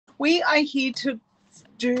we are here to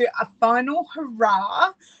do a final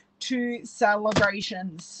hurrah to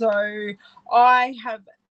celebrations. So I have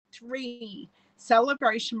 3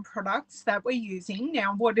 celebration products that we're using.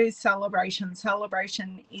 Now, what is celebration?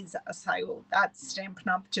 Celebration is a sale that's Stampin'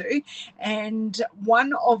 Up to, and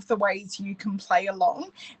one of the ways you can play along,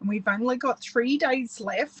 and we've only got 3 days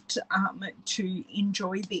left to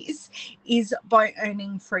enjoy this, is by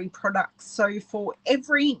earning free products. So for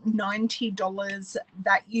every $90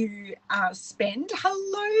 that you spend,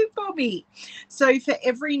 hello Bobby, so for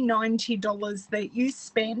every $90 that you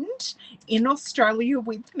spend in Australia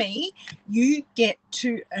with me, you get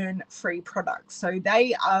to earn free products. So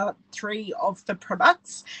they are 3 of the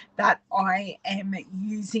products that I am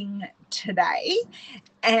using today.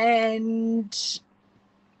 And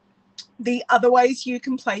the other ways you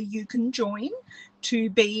can play, you can join to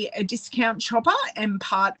be a discount shopper and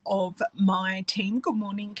part of my team. Good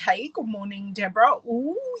morning, Kay. Good morning, Deborah.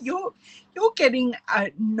 Oh, you're getting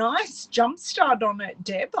a nice jump start on it,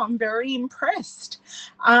 Deb. I'm very impressed.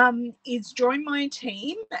 Is join my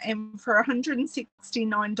team, and for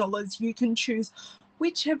 $169 you can choose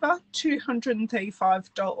whichever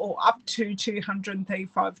 $235 or up to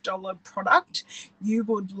 $235 product you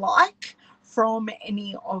would like from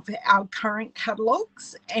any of our current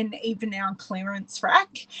catalogues and even our clearance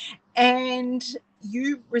rack, and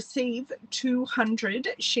you receive 200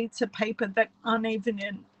 sheets of paper that aren't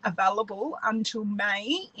even available until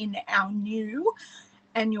May in our new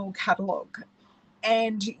annual catalogue.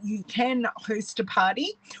 And you can host a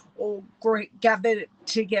party or gather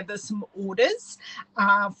together some orders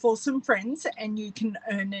for some friends, and you can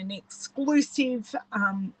earn an exclusive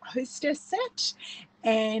hostess set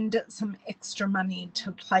and some extra money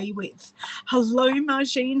to play with. Hello,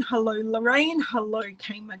 Margine. Hello, Lorraine. Hello,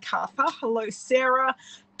 Kay MacArthur. Hello, Sarah,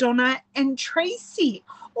 Donna, and Tracy.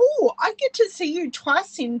 Oh, I get to see you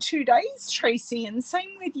twice in 2 days, Tracy, and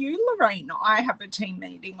same with you, Lorraine. I have a team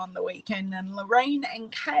meeting on the weekend, and Lorraine and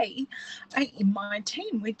Kay are in my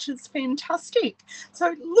team, which is fantastic.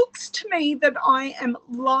 So it looks to me that I am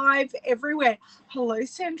live everywhere. Hello,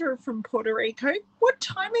 Sandra from Puerto Rico. What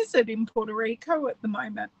time is it in Puerto Rico at the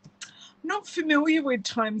moment? Not familiar with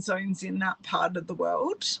time zones in that part of the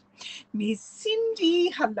world. Miss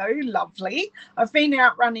Cindy, hello, lovely. I've been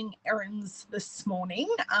out running errands this morning,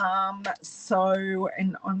 and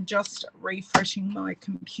I'm just refreshing my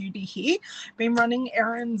computer here. Been running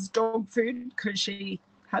errands, dog food, because she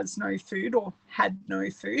has no food or had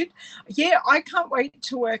no food. Yeah, I can't wait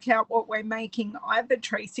to work out what we're making either,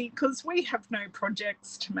 Tracy, because we have no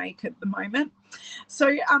projects to make at the moment.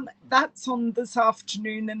 So that's on this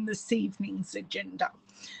afternoon and this evening's agenda.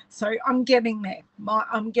 So I'm getting there.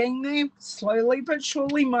 I'm getting there slowly but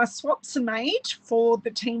surely. My swaps are made for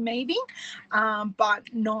the team meeting, but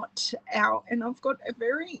not out. And I've got a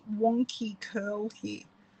very wonky curl here.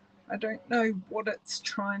 I don't know what it's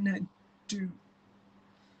trying to do.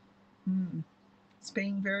 It's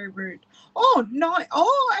being very rude. Oh, no.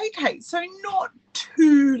 Oh, okay. So not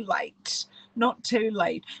too late. Not too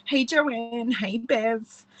late. Hey, Joanne. Hey,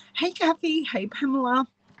 Bev. Hey, Kathy. Hey, Pamela.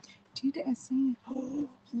 Did I see? Oh,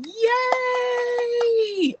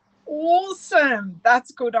 yay! Awesome.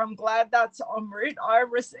 That's good. I'm glad that's en route. I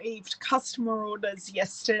received customer orders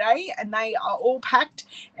yesterday, and they are all packed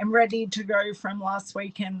and ready to go from last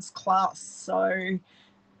weekend's class. So,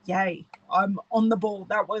 yay. I'm on the ball.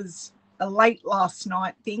 That was a late last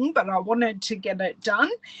night thing, but I wanted to get it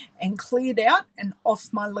done and cleared out and off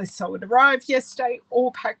my list. So it arrived yesterday,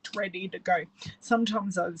 all packed, ready to go.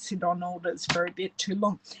 Sometimes I sit on orders for a bit too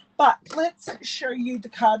long. But let's show you the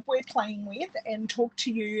card we're playing with and talk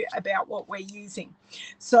to you about what we're using.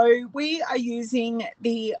 So we are using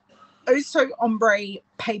the Oso Ombre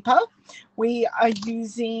paper. We are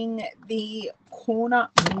using the corner,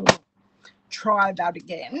 try that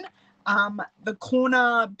again. The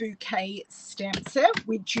corner bouquet stamp set,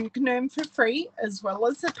 which you can earn for free, as well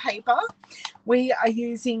as the paper. We are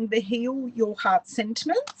using the Heal Your Heart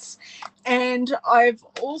Sentiments, and I've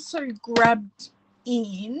also grabbed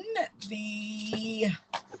in the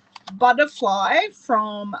butterfly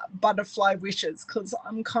from Butterfly Wishes, because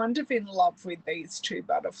I'm kind of in love with these 2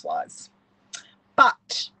 butterflies.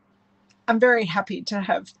 But I'm very happy to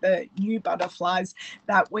have the new butterflies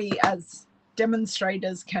that we as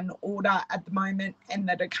demonstrators can order at the moment and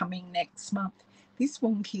that are coming next month. This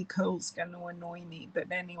wonky curl's going to annoy me,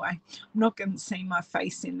 but anyway, I'm not going to see my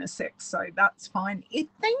face in a sec, so that's fine.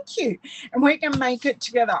 Thank you. And we're going to make it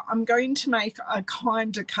together. I'm going to make, I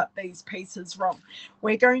kind of cut these pieces wrong.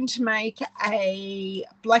 We're going to make a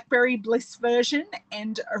Blackberry Bliss version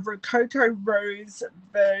and a Rococo Rose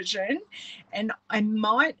version, and I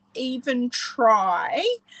might even try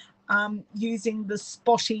using the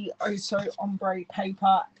spotty Oso Ombre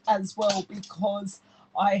paper as well, because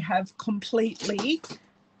I have completely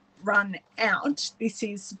run out. This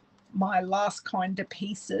is my last kind of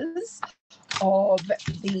pieces of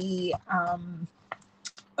the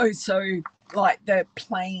Oso, like the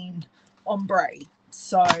plain ombre.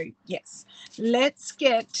 So yes, let's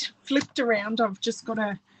get flipped around. I've just got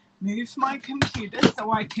to move my computer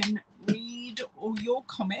so I can read all your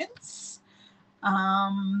comments.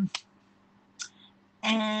 And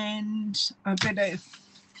I better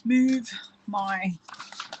move my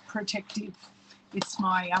protective, it's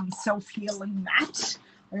my self-healing mat.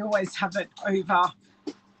 I always have it over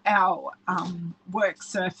our work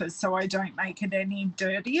surface so I don't make it any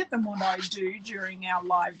dirtier than what I do during our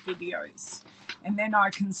live videos. And then I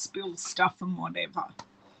can spill stuff and whatever.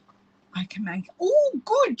 I can make, oh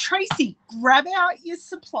good, Tracy, grab out your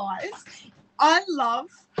supplies. I love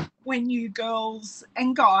when you girls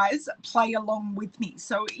and guys play along with me.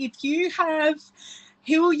 So if you have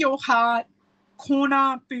Heal Your Heart,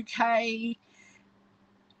 Corner, Bouquet,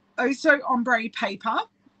 Oso Ombre paper,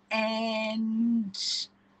 and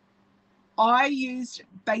I used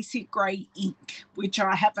basic grey ink, which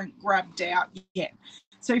I haven't grabbed out yet.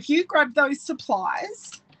 So if you grab those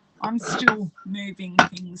supplies, I'm still moving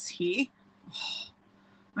things here. Oh,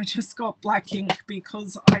 I just got black ink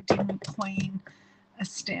because I didn't clean a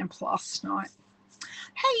stamp last night.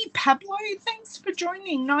 Hey Pablo, thanks for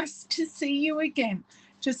joining. Nice to see you again.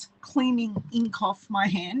 Just cleaning ink off my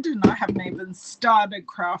hand, and I haven't even started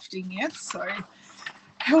crafting yet, so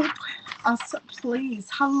help us please.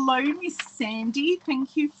 Hello Miss Sandy,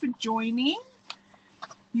 thank you for joining.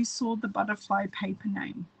 You saw the butterfly paper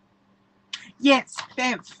name. Yes,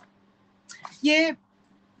 Bev. Yeah,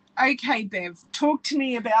 okay, Bev, talk to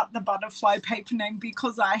me about the butterfly paper name,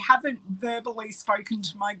 because I haven't verbally spoken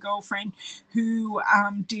to my girlfriend who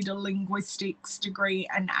did a linguistics degree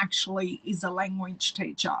and actually is a language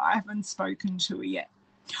teacher. I haven't spoken to her yet.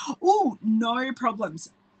 Oh, no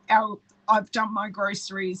problems. I've done my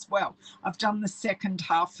groceries. Well, I've done the second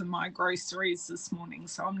half of my groceries this morning,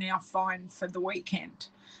 so I'm now fine for the weekend.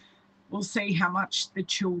 We'll see how much the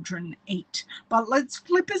children eat. But let's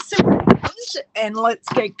flip us around and let's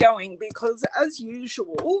get going, because as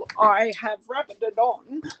usual, I have rabbited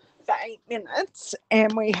on for 8 minutes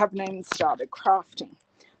and we haven't even started crafting.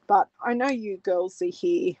 But I know you girls are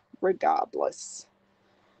here regardless.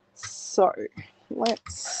 So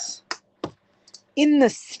let's, in the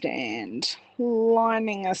stand,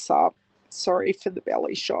 lining us up. Sorry for the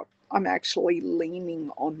belly shot. I'm actually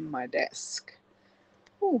leaning on my desk.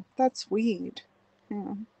 Oh, that's weird. Hang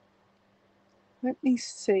on. Let me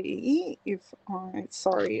see if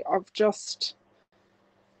sorry, I've just,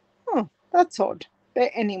 oh, that's odd.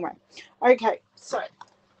 But anyway, okay, so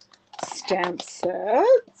stamp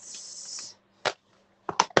sets,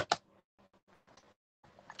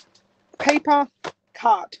 paper,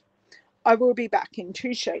 card. I will be back in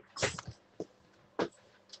 2 shakes.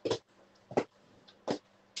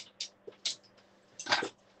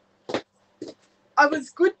 I was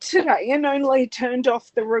good today and only turned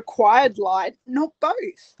off the required light, not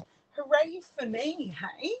both. Hooray for me,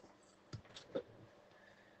 hey?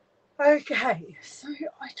 Okay, so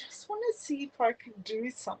I just want to see if I can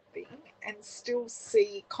do something and still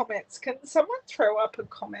see comments. Can someone throw up a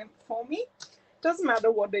comment for me? Doesn't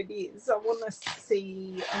matter what it is. I want to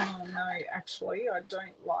see, oh no, actually, I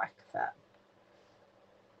don't like that.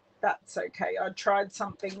 That's okay. I tried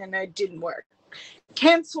something and it didn't work.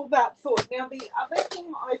 Cancel that thought. Now, the other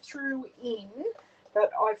thing I threw in that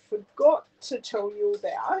I forgot to tell you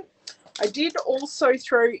about, I did also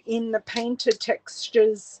throw in the painted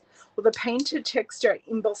textures, or the painted texture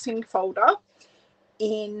embossing folder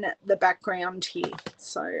in the background here.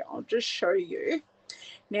 So I'll just show you.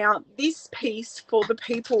 Now, this piece, for the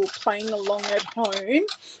people playing along at home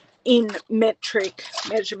in metric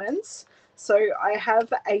measurements, so I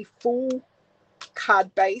have a full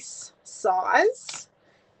card base size,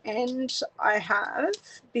 and I have,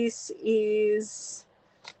 this is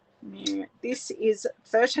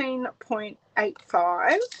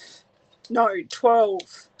 13.85, no, 12,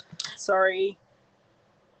 sorry,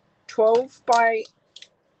 12 by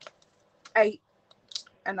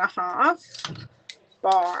 8.5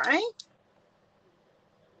 by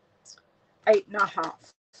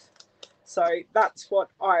 8.5. So that's what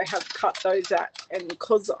I have cut those at, and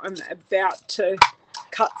because I'm about to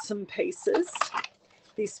cut some pieces,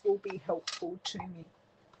 this will be helpful to me.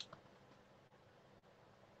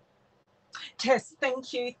 Tess,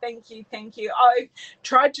 thank you, thank you, thank you. I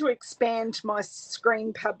tried to expand my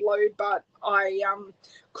screen, Pablo, but I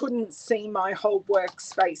couldn't see my whole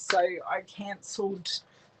workspace, so I cancelled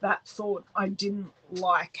that thought I didn't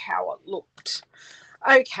like how it looked.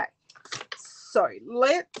 Okay, so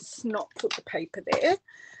let's not put the paper there.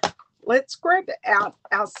 Let's grab out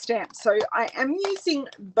our stamps. So I am using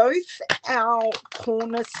both our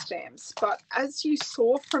corner stamps, but as you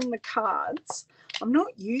saw from the cards, I'm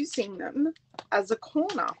not using them as a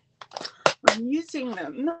corner. I'm using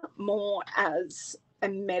them more as a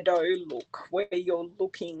meadow look where you're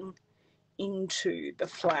looking into the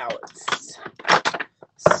flowers.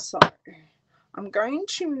 So I'm going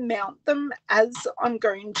to mount them as I'm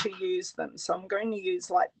going to use them. So I'm going to use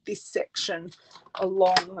like this section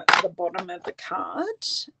along the bottom of the card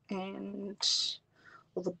and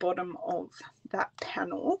or the bottom of that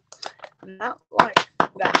panel, and that like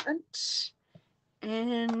that,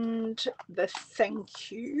 and the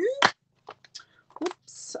thank you.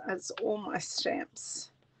 Oops, as all my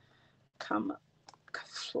stamps come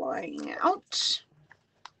flying out.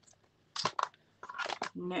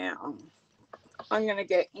 Now I'm going to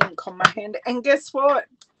get ink on my hand, and guess what?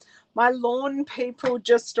 My lawn people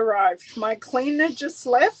just arrived. My cleaner just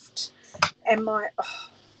left, and my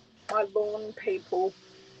lawn people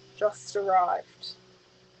just arrived.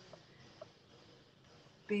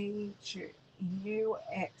 Bijou,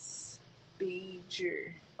 US,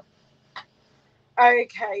 Bijou.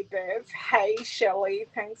 Okay, Bev. Hey, Shelley.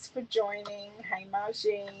 Thanks for joining. Hey,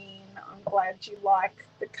 Margine. I'm glad you like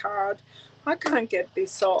the card. I can't get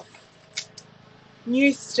this off.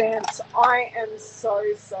 New stamps. I am so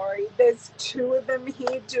sorry. There's 2 of them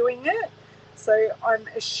here doing it. So I'm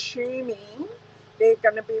assuming they're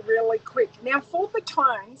going to be really quick. Now, for the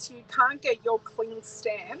times you can't get your cling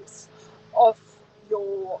stamps off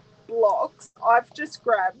your blocks, I've just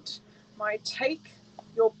grabbed my take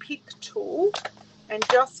your pick tool and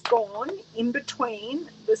just gone in between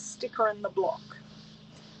the sticker and the block.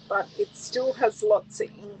 But it still has lots of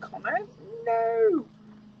ink on it. No.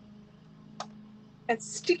 It's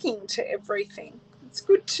sticking to everything. It's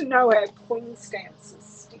good to know our cling stamps are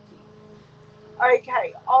sticky.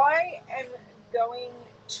 Okay, I am going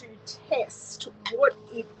to test what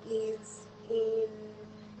it is in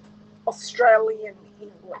Australian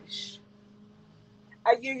English.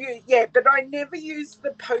 Yeah, but I never use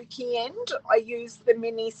the pokey end. I use the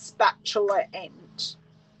mini spatula end.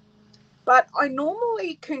 But I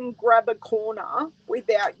normally can grab a corner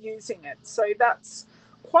without using it. So that's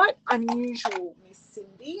quite unusual, Miss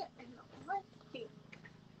Cindy. And I think,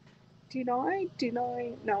 did I?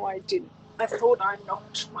 No, I didn't. I thought I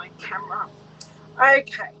knocked my camera.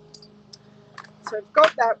 Okay. So we've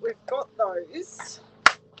got that. We've got those.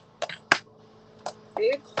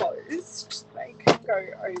 They're closed. They can go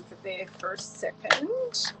over there for a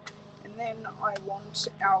second. And then I want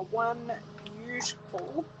our one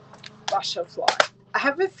beautiful butterfly. I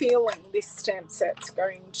have a feeling this stamp set's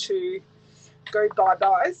going to go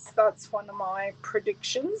bye-byes. That's one of my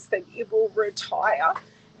predictions, that it will retire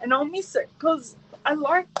and I'll miss it, because I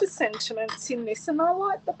like the sentiments in this and I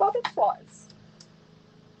like the butterflies.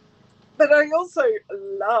 But I also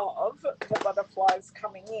love the butterflies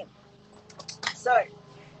coming in. So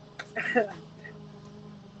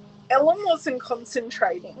Ellen wasn't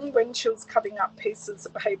concentrating when she was cutting up pieces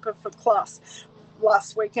of paper for class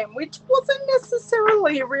last weekend, which wasn't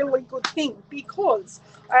necessarily a really good thing, because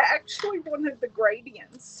I actually wanted the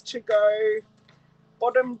gradients to go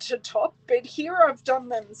bottom to top, but here I've done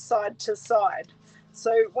them side to side.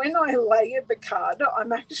 So when I layer the card,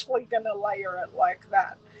 I'm actually going to layer it like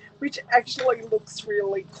that, which actually looks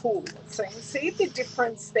really cool. So you can see the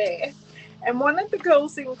difference there. And one of the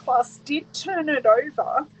girls in class did turn it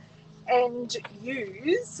over and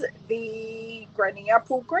use the Granny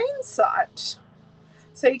Apple green side.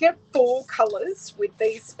 So you get 4 colours with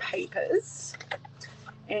these papers.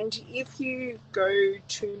 And if you go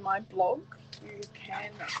to my blog, you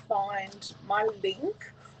can find my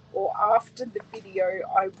link, or after the video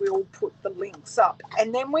I will put the links up.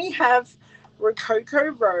 And then we have Rococo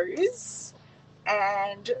Rose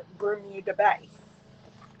and Bermuda Bay.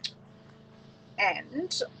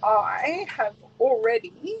 And I have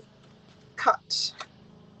already cut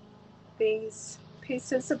these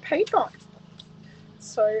pieces of paper.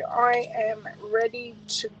 So I am ready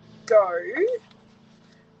to go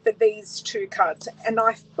for these 2 cards. And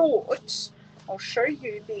I thought I'll show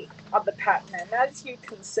you the other pattern. And as you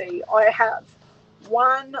can see, I have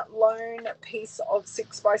one lone piece of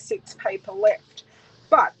 6x6 paper left.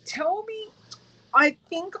 But tell me, I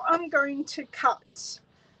think I'm going to cut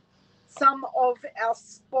some of our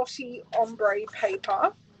spotty ombre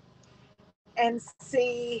paper and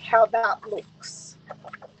see how that looks.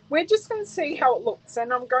 We're just going to see how it looks,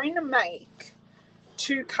 and I'm going to make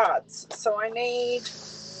 2 cards. So I need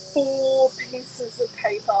 4 pieces of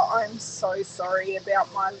paper. I'm so sorry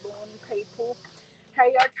about my lawn, people.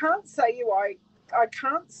 Hey, I can't say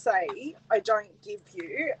I don't give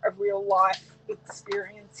you a real life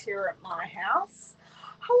experience here at my house.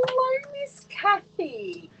 Hello, Miss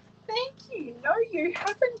Kathy. Thank you. No, you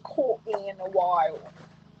haven't caught me in a while.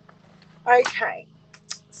 Okay,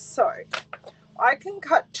 so I can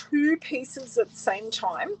cut 2 pieces at the same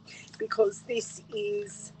time because this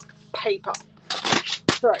is paper.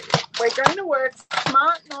 So we're going to work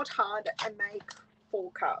smart, not hard, and make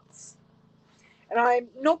 4 cards. And I'm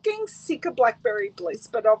not getting sick of Blackberry Bliss,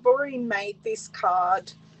 but I've already made this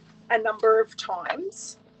card a number of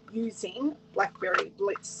times using Blackberry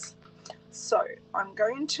Bliss. So I'm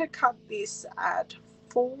going to cut this at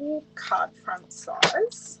 4 card front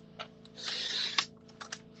size.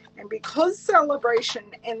 And because celebration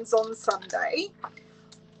ends on Sunday,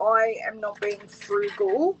 I am not being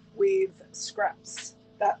frugal with scraps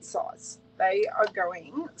that size. They are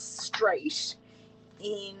going straight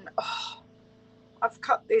in. Oh, I've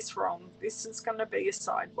cut this wrong. This is going to be a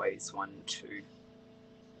sideways one too.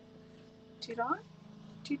 Did I?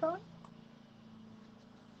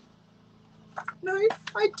 No,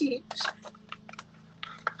 I did.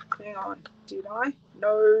 Hang on. Did I?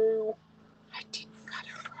 No, I didn't cut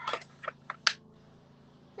it right.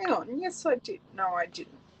 Hang on. Yes, I did. No, I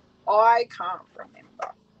didn't. I can't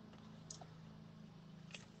remember.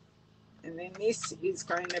 And then this is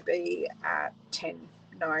going to be at 10.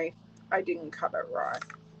 No, I didn't cut it right.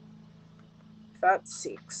 That's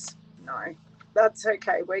 6. No, that's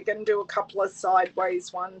okay. We're going to do a couple of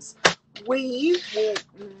sideways ones. We will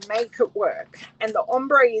make it work. And the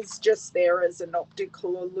ombre is just there as an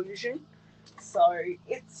optical illusion. So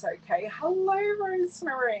it's okay. Hello,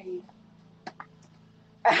 Rosemary.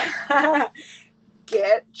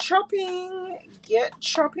 Get chopping,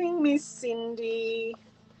 Miss Cindy.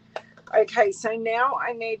 Okay, so now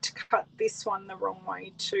I need to cut this one the wrong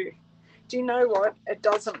way too. Do you know what? It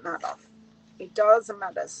doesn't matter. It doesn't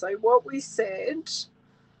matter. So what we said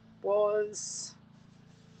was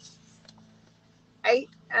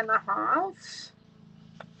 8.5.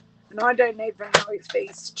 And I don't even know if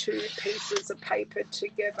these 2 pieces of paper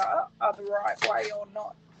together are the right way or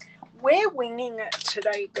not. We're winging it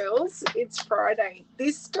today, girls. It's Friday.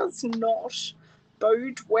 This does not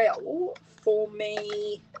bode well for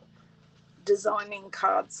me designing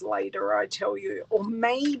cards later, I tell you. Or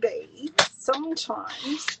maybe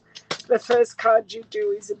sometimes the first card you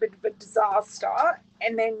do is a bit of a disaster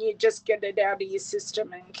and then you just get it out of your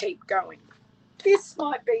system and keep going. This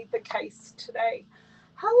might be the case today.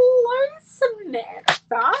 Hello,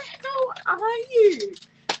 Samantha. How are you?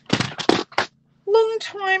 Long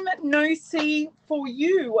time no see for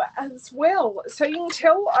you as well. So you can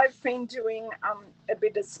tell I've been doing a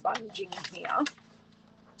bit of sponging here.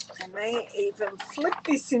 I may even flip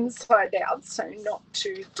this inside out so not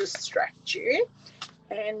to distract you.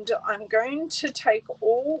 And I'm going to take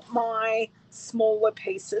all my smaller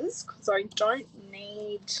pieces because I don't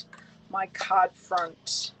need my card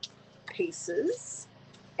front pieces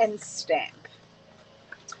and stamp.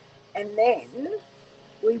 And then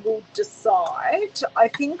we will decide. I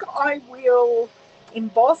think I will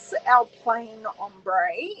emboss our plain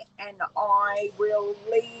ombre and I will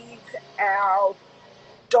leave our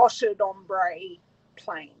dotted ombre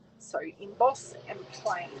plain. So emboss and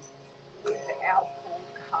plain with our 4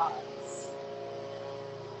 cards.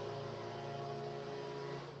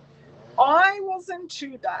 I wasn't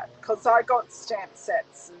too bad because I got stamp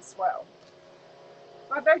sets as well.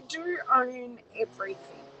 But I do own everything.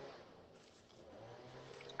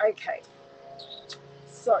 Okay,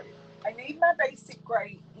 so I need my basic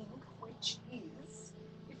grey ink, which is,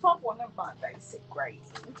 if I wanted my basic grey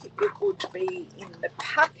ink, it would be in the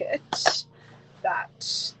packet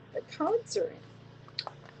that the cards are in.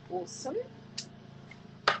 Awesome.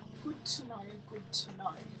 Good to know, good to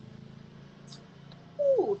know.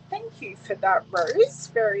 Oh, thank you for that, Rose.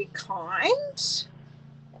 Very kind.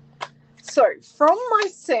 So from my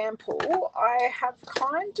sample, I have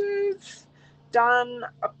kind of done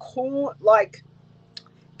a corner, like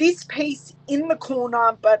this piece in the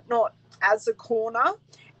corner, but not as a corner.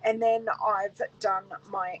 And then I've done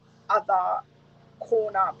my other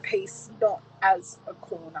corner piece, not as a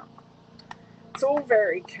corner. It's all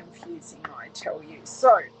very confusing, I tell you.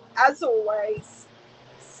 So, as always,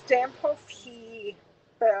 stamp off here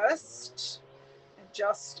first. It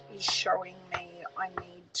just is showing me I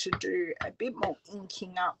need to do a bit more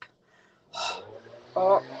inking up.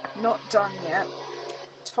 Oh, not done yet.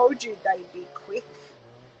 Told you they'd be quick.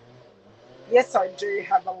 Yes, I do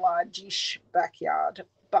have a largish backyard,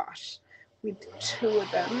 but with 2 of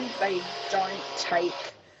them, they don't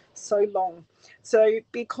take so long. So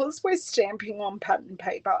because we're stamping on pattern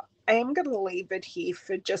paper, I am going to leave it here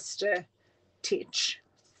for just a titch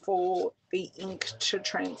for the ink to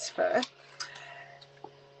transfer.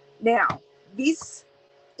 Now, this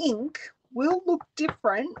ink will look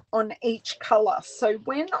different on each color. So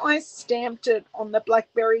when I stamped it on the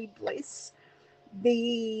Blackberry Bliss,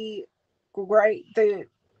 the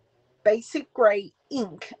basic grey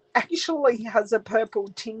ink actually has a purple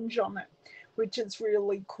tinge on it, which is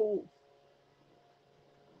really cool.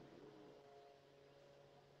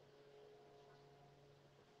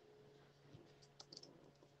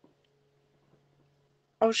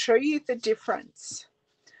 I'll show you the difference.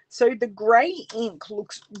 So the grey ink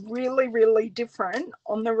looks really, really different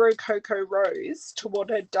on the Rococo Rose to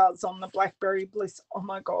what it does on the Blackberry Bliss. Oh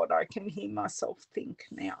my God, I can hear myself think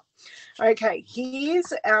now. Okay,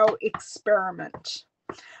 here's our experiment.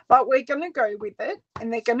 But we're going to go with it,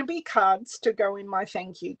 and they're going to be cards to go in my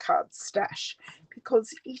thank you card stash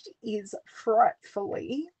because it is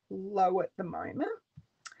frightfully low at the moment.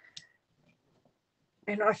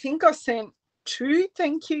 And I think I sent 2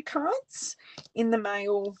 thank you cards in the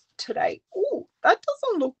mail today. Oh, that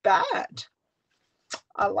doesn't look bad.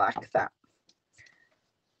 I like that.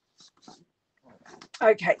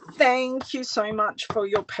 Okay, thank you so much for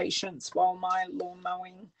your patience while my lawn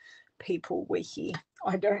mowing people were here.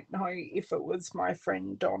 I don't know if it was my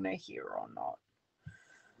friend Donna here or not.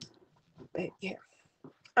 But yeah.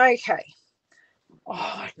 Okay.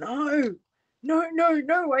 Oh, no.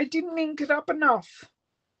 No, I didn't ink it up enough.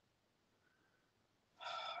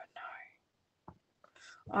 Oh,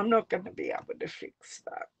 no. I'm not going to be able to fix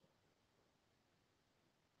that.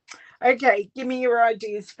 Okay, give me your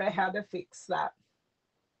ideas for how to fix that.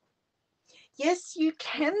 Yes, you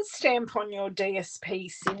can stamp on your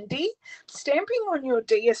DSP, Cindy. Stamping on your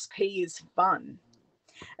DSP is fun,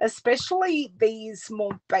 especially these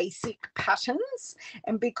more basic patterns.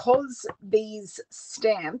 And because these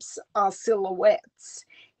stamps are silhouettes,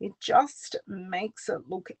 it just makes it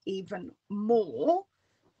look even more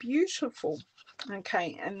beautiful.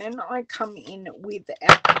 Okay, and then I come in with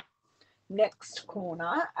our next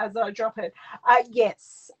corner as I drop it.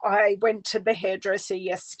 Yes, I went to the hairdresser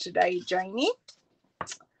yesterday, Jamie,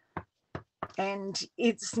 and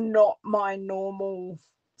it's not my normal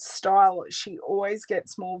style. She always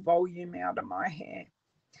gets more volume out of my hair,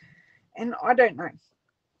 and I don't know,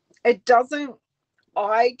 it doesn't.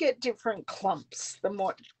 I get different clumps, the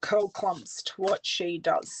more curl clumps to what she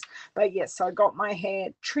does. But yes, I got my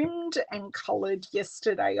hair trimmed and coloured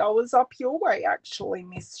yesterday. I was up your way actually,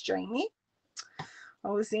 Miss Jamie. I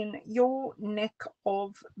was in your neck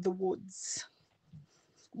of the woods.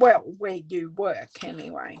 Well, where you work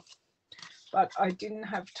anyway. But I didn't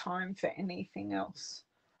have time for anything else.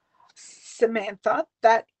 Samantha,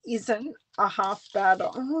 that isn't a half bad,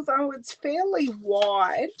 although it's fairly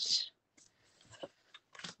wide.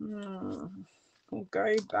 We'll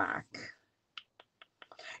go back.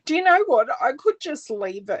 Do you know what? I could just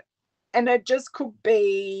leave it, and it just could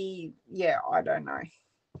be, yeah, I don't know.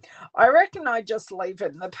 I reckon I just leave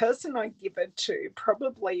it, and the person I give it to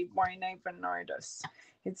probably won't even notice.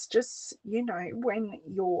 It's just, you know, when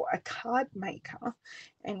you're a card maker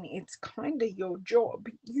and it's kind of your job,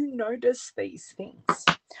 you notice these things.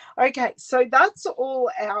 Okay, so that's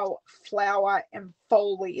all our flower and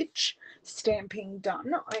foliage stamping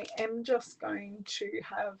done. I am just going to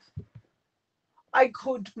have, I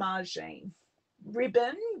could margine.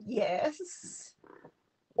 Ribbon, yes.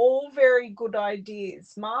 All very good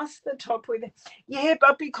ideas. Mask the top with it. Yeah,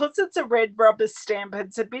 but because it's a red rubber stamp,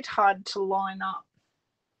 it's a bit hard to line up.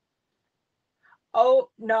 Oh,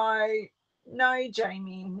 no,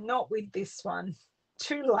 Jamie, not with this one.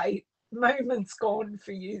 Too late. Moment's gone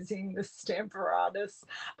for using the Stamparatus.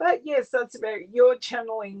 But yes, that's about, you're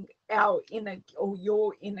channeling our inner, or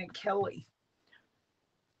your inner Kelly.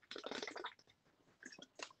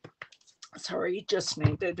 Sorry, just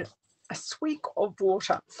needed a swig of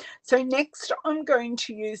water. So next I'm going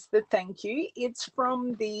to use the thank you. It's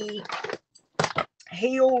from the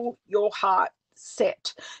Heal Your Heart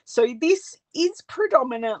set. So this is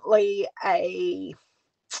predominantly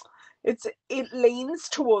it leans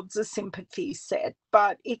towards a sympathy set,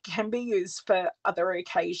 but it can be used for other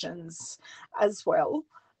occasions as well.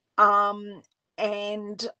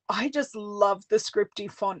 And I just love the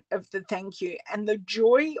scripty font of the thank you. And the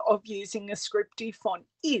joy of using a scripty font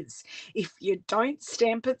is if you don't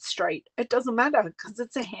stamp it straight, it doesn't matter because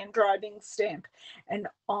it's a handwriting stamp. And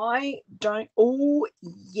I don't, oh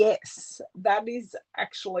yes, that is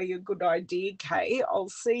actually a good idea, Kay. I'll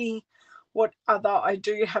see what other, I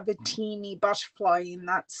do have a teeny butterfly in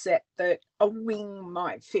that set that a wing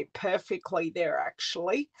might fit perfectly there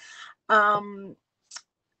actually.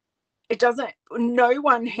 It doesn't, no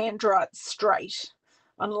one hand writes straight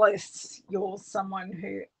unless you're someone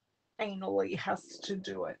who anally has to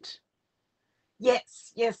do it.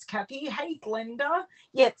 Yes, yes, Kathy. Hey, Glenda.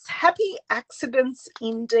 Yes, happy accidents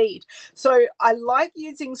indeed. So I like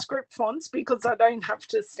using script fonts because I don't have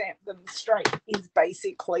to stamp them straight, is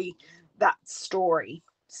basically that story.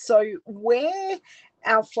 So where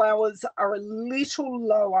our flowers are a little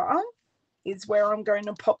lower is where I'm going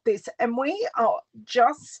to pop this. And we are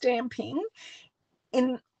just stamping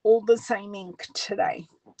in all the same ink today.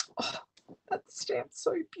 Oh, that stamps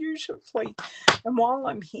so beautifully. And while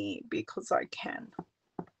I'm here, because I can,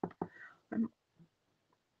 I'm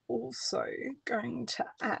also going to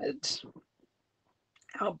add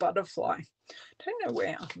our butterfly. Don't know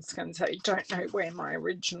where, I was going to say, don't know where my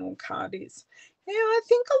original card is. Yeah, I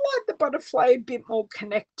think I like the butterfly a bit more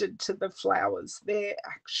connected to the flowers there,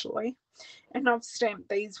 actually. And I've stamped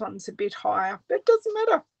these ones a bit higher, but it doesn't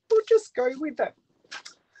matter. We'll just go with it.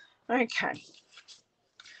 Okay.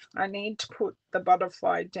 I need to put the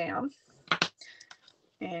butterfly down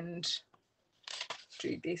and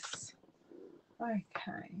do this.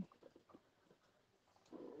 Okay.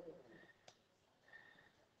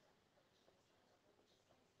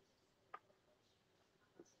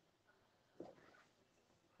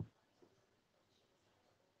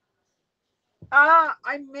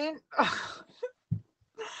 I meant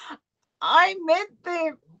I meant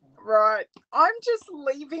the right. I'm just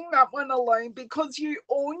leaving that one alone because you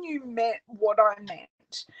all knew meant what I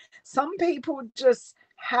meant. Some people just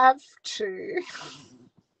have to.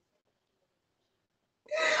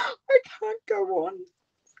 I can't go on.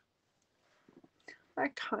 I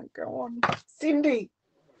can't go on. Cindy.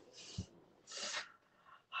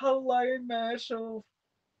 Hello, Myrtle.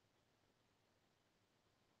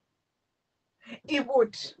 It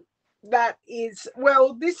would. That is,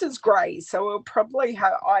 well, this is grey, so we'll probably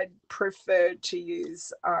have, I'd prefer to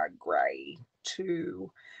use grey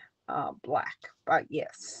to black, but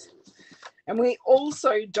yes. And we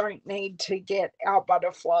also don't need to get our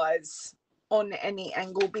butterflies on any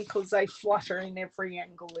angle because they flutter in every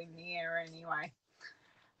angle in the air anyway.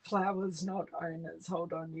 Flowers, not owners.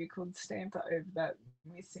 Hold on, you could stamp it over that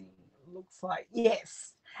missing, looks like,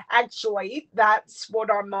 yes. Actually, that's what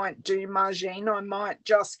I might do, Margine. I might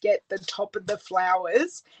just get the top of the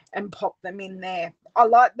flowers and pop them in there. I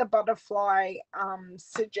like the butterfly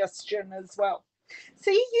suggestion as well.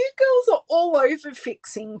 See, you girls are all over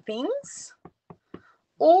fixing things.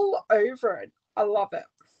 All over it. I love it.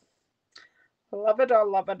 I love it. I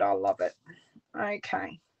love it. I love it.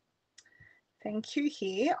 Okay. Thank you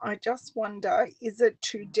here. I just wonder, is it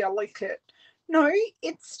too delicate? No,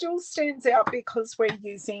 it still stands out because we're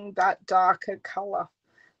using that darker color.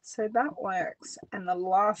 So that works. And the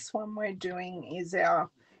last one we're doing is our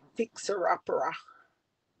fixer-upper.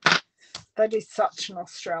 That is such an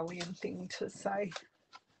Australian thing to say.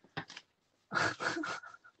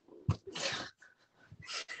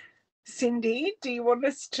 Cindy, do you want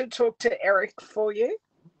us to talk to Eric for you?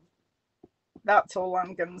 That's all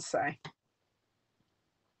I'm going to say.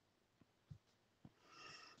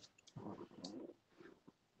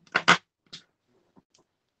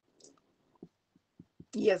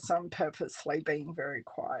 Yes, I'm purposely being very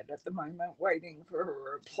quiet at the moment, waiting for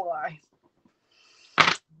a reply.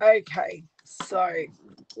 Okay, so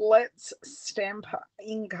let's stamp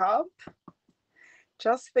ink up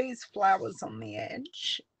just these flowers on the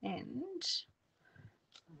edge, and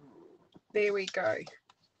there we go.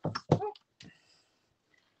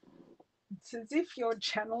 It's as if you're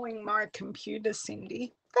channeling my computer,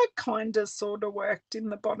 Cindy. That kind of sort of worked in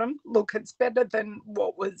the bottom. Look, it's better than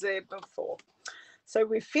what was there before. So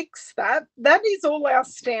we fix that. That is all our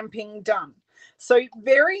stamping done. So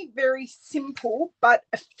very, very simple but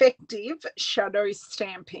effective shadow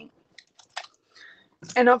stamping.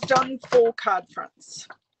 And I've done 4 card fronts.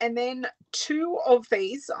 And then 2 of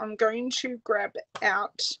these, I'm going to grab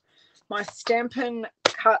out my Stampin'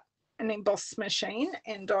 cut and emboss machine.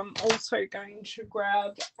 And I'm also going to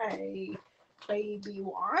grab a baby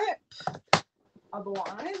wipe.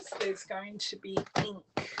 Otherwise, there's going to be ink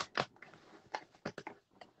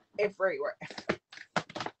everywhere.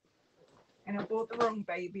 And I bought the wrong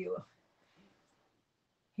baby.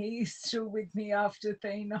 He's still with me after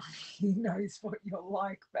Thena. He knows what you're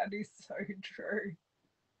like. That is so true.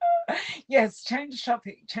 Yes, change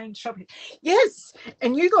topic, change topic. Yes,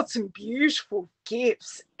 and you got some beautiful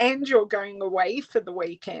gifts and you're going away for the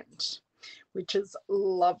weekend, which is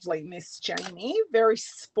lovely, Miss Jamie. Very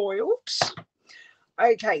spoiled.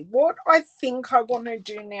 Okay, what I think I want to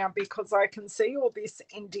do now, because I can see all this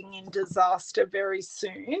ending in disaster very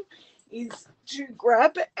soon, is to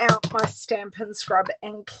grab out my Stampin' Scrub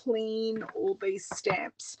and clean all these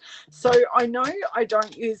stamps. So I know I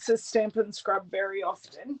don't use the Stampin' Scrub very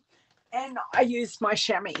often, and I use my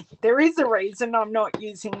chamois. There is a reason I'm not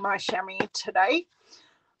using my chamois today.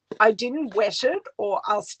 I didn't wet it or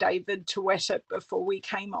ask David to wet it before we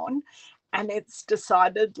came on, and it's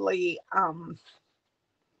decidedly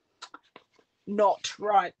not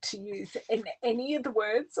right to use. And any of the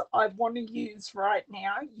words I want to use right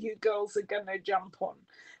now, you girls are going to jump on.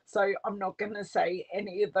 So I'm not going to say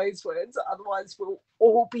any of those words, otherwise we'll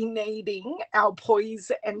all be needing our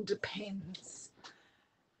poise and pens.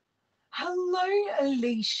 Hello,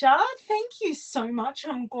 Alicia. Thank you so much.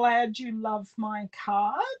 I'm glad you love my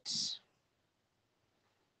card.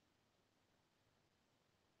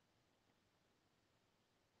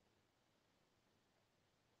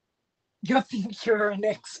 You think you're an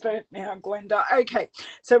expert now, Glenda. Okay,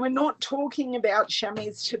 so we're not talking about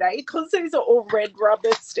chamois today because these are all red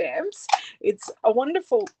rubber stamps. It's a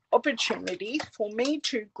wonderful opportunity for me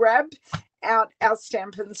to grab out our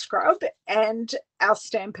Stampin' Scrub and our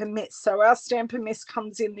Stampin' Mist. So our Stampin' Mist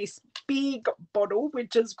comes in this big bottle,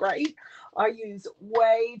 which is great. I use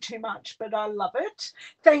way too much, but I love it.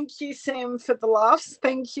 Thank you, Sam, for the laughs.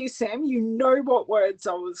 Thank you, Sam. You know what words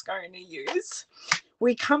I was going to use.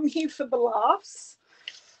 We come here for the laughs,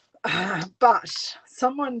 but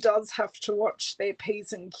someone does have to watch their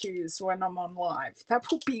P's and Q's when I'm on live. That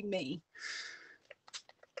will be me.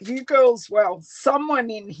 You girls, well, someone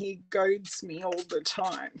in here goads me all the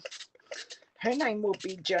time. Her name will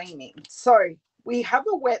be Jamie. So we have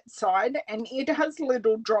a wet side and it has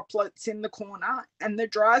little droplets in the corner, and the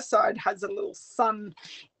dry side has a little sun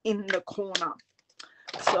in the corner.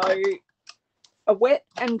 So a wet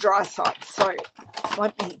and dry side. So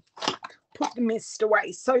let me put the mist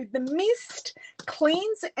away. So the mist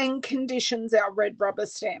cleans and conditions our red rubber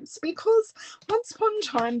stamps, because once upon a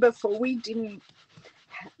time, before we didn't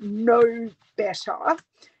know better,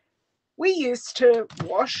 we used to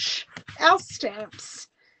wash our stamps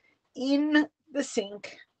in the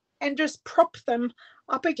sink and just prop them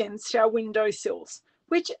up against our windowsills,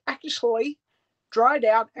 which actually dried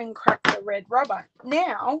out and cracked the red rubber.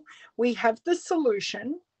 Now we have the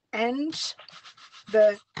solution and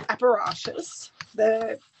the apparatus,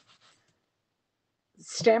 the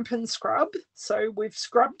Stampin' Scrub. So we've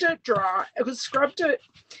scrubbed it dry, scrubbed it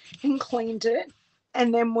and cleaned it,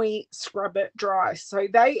 and then we scrub it dry. So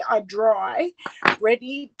they are dry,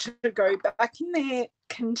 ready to go back in their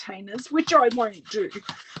containers, which I won't do.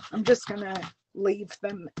 I'm just going to leave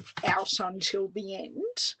them out until the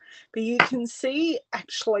end. But you can see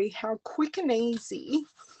actually how quick and easy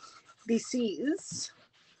this is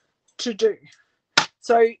to do.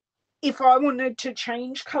 So if I wanted to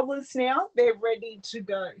change colours now, they're ready to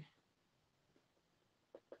go.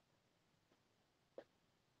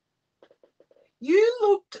 You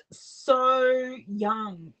looked so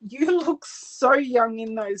young. You look so young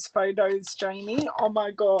in those photos, Jamie. Oh my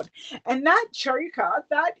God. And that choker,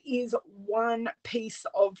 that is one piece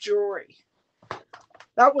of jewelry.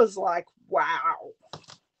 That was like, wow.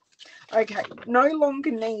 Okay, no longer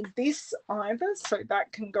need this either, so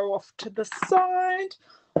that can go off to the side.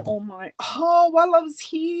 Oh, while I was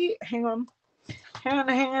here, hang on.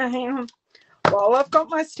 While I've got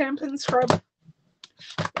my Stampin' Scrub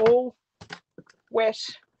all wet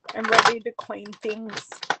and ready to clean things,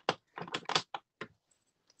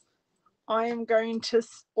 I am going to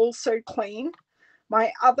also clean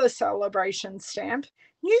my other celebration stamp.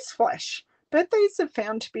 Newsflash: birthdays are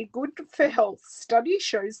found to be good for health. Study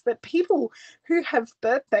shows that people who have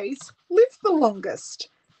birthdays live the longest.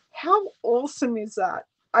 How awesome is that?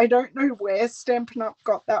 I don't know where Stampin' Up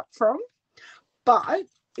got that from, but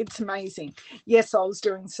it's amazing. Yes, I was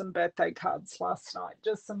doing some birthday cards last night,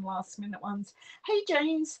 just some last minute ones. Hey,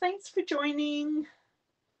 James, thanks for joining.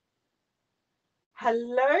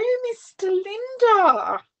 Hello, Mr.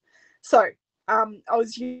 Linda. So I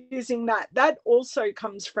was using that. That also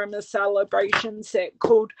comes from a celebration set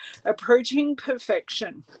called Approaching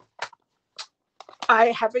Perfection.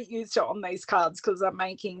 I haven't used it on these cards because I'm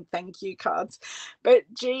making thank you cards. But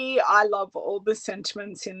gee, I love all the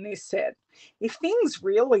sentiments in this set. If things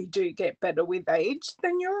really do get better with age,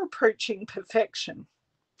 then you're approaching perfection.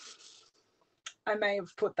 I may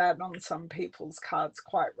have put that on some people's cards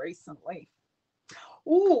quite recently.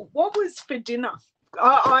 Oh, what was for dinner?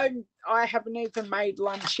 I haven't even made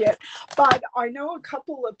lunch yet, but I know a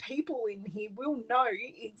couple of people in here will know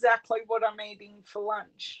exactly what I'm eating for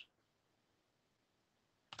lunch.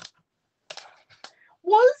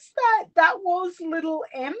 that was little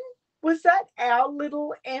M? Was that our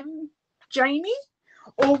little M, Jamie?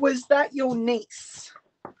 Or was that your niece?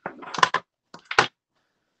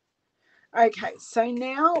 Okay, so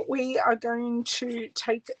now we are going to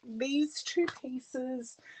take these two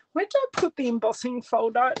pieces. Where did I put the embossing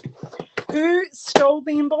folder? Who stole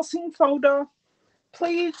the embossing folder?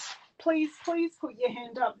 Please, please, please put your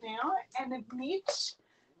hand up now and admit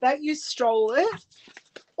that you stole it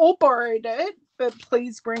or borrowed it, but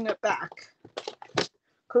please bring it back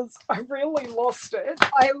because I really lost it.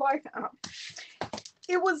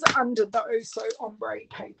 It was under the Oso Ombre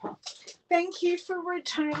paper. Thank you for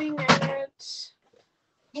returning it.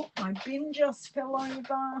 Oh, my bin just fell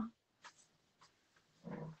over.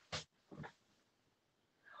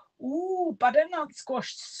 Ooh, butternut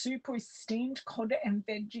squash soup with steamed cod and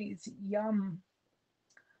veggies. Yum.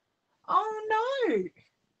 Oh, no.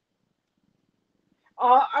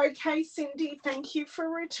 Oh, okay, Cindy. Thank you for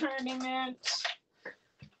returning it.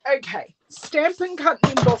 Okay, Stampin' Cut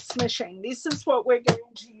and Emboss machine. This is what we're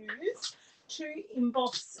going to use to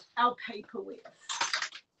emboss our paper with.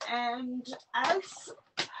 And as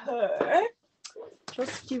per,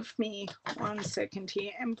 just give me 1 second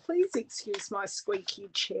here, and please excuse my squeaky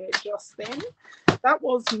chair just then. That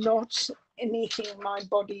was not anything my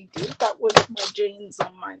body did. That was my jeans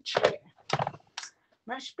on my chair.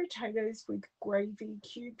 Mashed potatoes with gravy,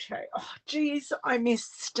 cube cherry. Oh, geez, I miss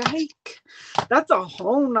steak. That's a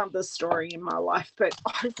whole nother story in my life, but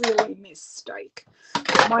I really miss steak.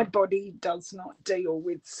 My body does not deal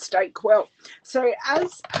with steak well. So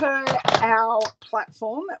as per our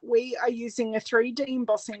platform, we are using a 3D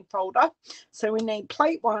embossing folder. So we need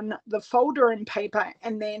plate 1, the folder and paper,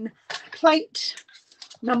 and then plate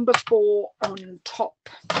number 4 on top.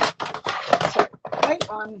 So plate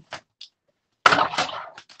 1.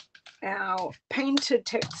 Our painted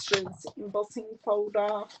textures embossing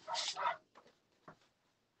folder.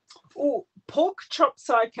 Oh, pork chops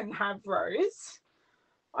I can have, Rose.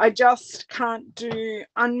 I just can't do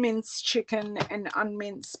unminced chicken and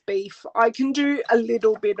unminced beef. I can do a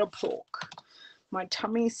little bit of pork. My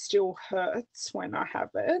tummy still hurts when I have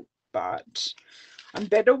it, but I'm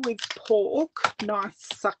better with pork, nice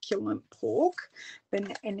succulent pork,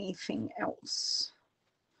 than anything else.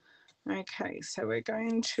 Okay, so we're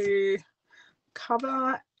going to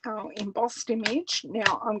cover our embossed image.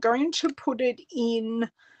 Now I'm going to put it in,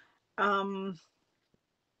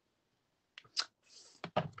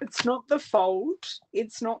 it's not the fold,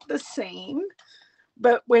 it's not the seam,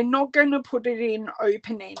 but we're not going to put it in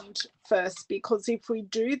open end first, because if we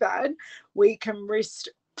do that, we can risk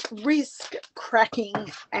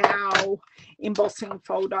cracking our embossing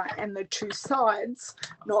folder and the two sides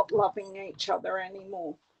not loving each other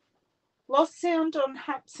anymore. Lost sound on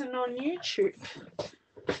Haps and on YouTube.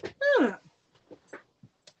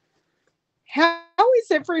 How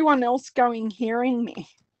is everyone else going hearing me?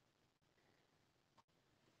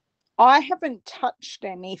 I haven't touched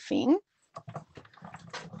anything.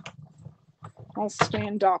 I'll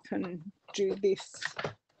stand up and do this.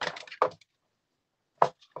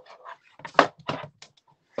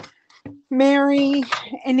 Mary,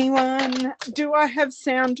 anyone, do I have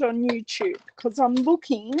sound on YouTube? Because I'm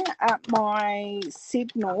looking at my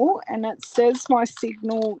signal and it says my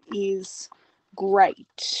signal is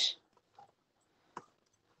great.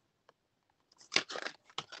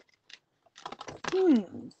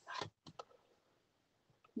 You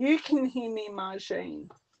can hear me, Marjane.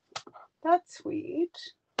 That's weird.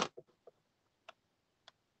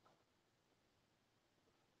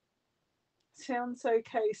 Sounds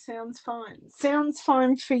okay. Sounds fine. Sounds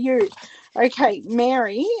fine for you. Okay,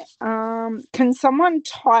 Mary, can someone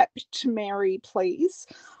type to Mary, please,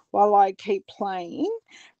 while I keep playing,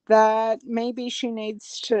 that maybe she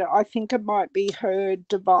needs to, I think it might be her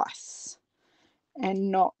device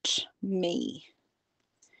and not me,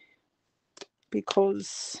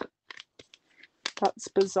 because that's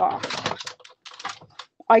bizarre.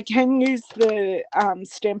 I can use the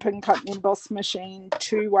Stampin' Cut and Emboss machine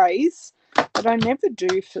 2 ways, but I never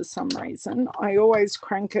do for some reason. I always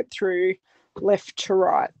crank it through left to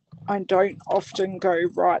right. I don't often go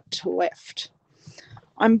right to left.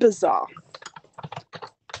 I'm bizarre.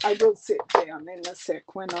 I will sit down in a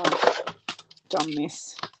sec when I've done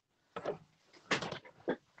this,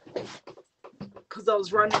 because I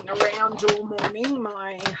was running around all morning.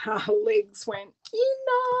 My legs went,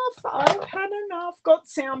 enough, I've had enough. Got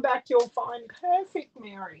sound back, you're fine. Perfect,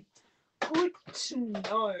 Mary. Good to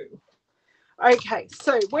know. Okay,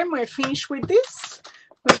 so when we're finished with this,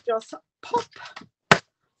 we just pop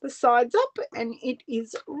the sides up and it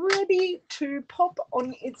is ready to pop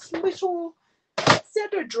on its little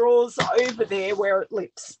set of drawers over there where it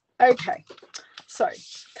lips. Okay, so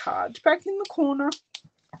card back in the corner.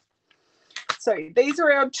 So these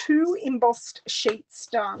are our 2 embossed sheets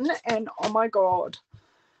done, and oh my god,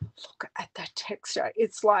 look at the texture.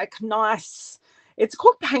 It's like nice. It's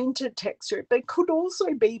called painted texture, but it could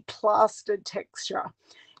also be plastered texture.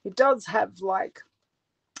 It does have like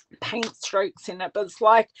paint strokes in it, but it's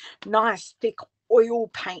like nice thick oil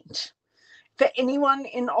paint. For anyone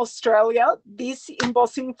in Australia, this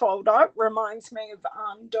embossing folder reminds me of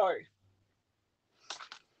dough.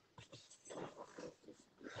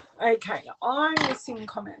 Okay, I'm missing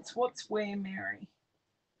comments. What's where, Mary?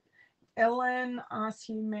 Ellen asks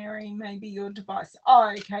you, Mary, maybe your device.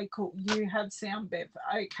 Oh, okay, cool. You have sound, Bev.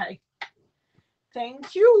 Okay.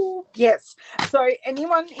 Thank you. Yes. So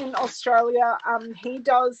anyone in Australia, he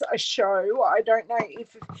does a show. I don't know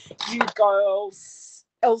if you girls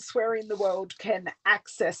elsewhere in the world can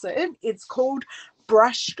access it. It's called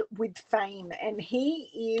Brushed with Fame, and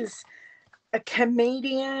he is a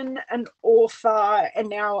comedian, an author,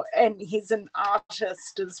 and he's an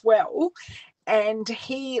artist as well. And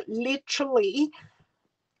he literally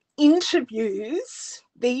interviews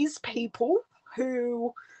these people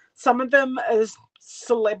who, some of them are not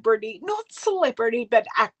celebrity, but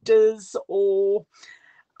actors or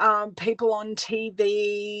people on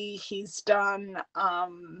TV. He's done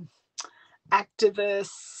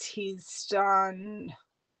activists, he's done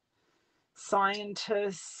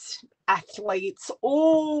scientists, athletes,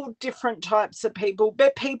 all different types of people,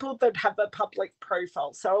 but people that have a public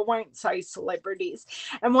profile. So I won't say celebrities.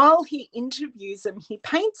 And while he interviews them, he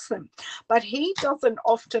paints them, but he doesn't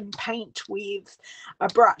often paint with a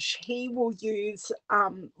brush. He will use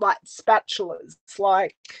like spatulas,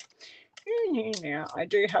 like, now I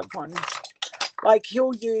do have one, like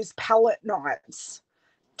he'll use palette knives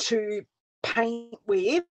to paint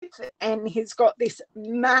with, and he's got this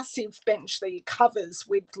massive bench that he covers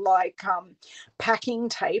with like packing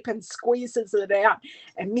tape and squeezes it out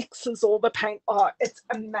and mixes all the paint. Oh, it's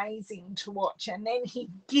amazing to watch. And then he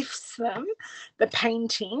gifts them the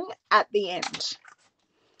painting at the end.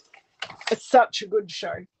 It's such a good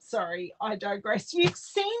show. Sorry, I digress. You've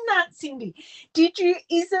seen that, Cindy. Is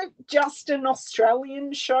it just an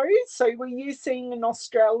Australian show? So were you seeing an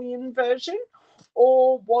Australian version,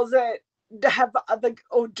 or was it do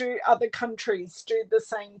other countries do the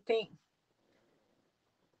same thing?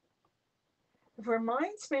 It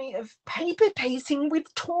reminds me of paper piecing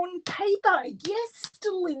with torn paper. Yes,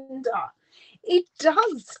 Delinda. It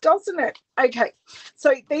does, doesn't it? Okay,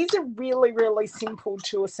 so these are really, really simple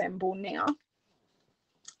to assemble now.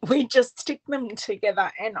 We just stick them together,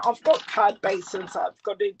 and I've got card bases I've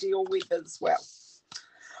got to deal with as well.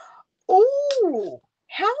 Oh,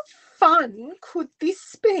 how fun could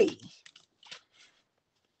this be?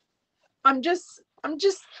 I'm just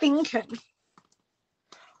thinking.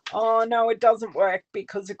 Oh no, it doesn't work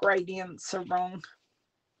because the gradients are wrong.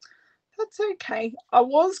 That's okay. I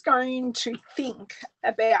was going to think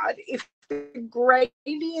about if the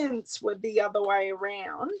gradients were the other way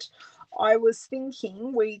around. I was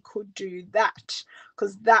thinking we could do that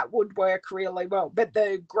because that would work really well. But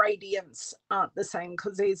the gradients aren't the same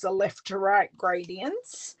because these are left to right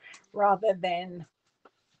gradients rather than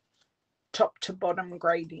top to bottom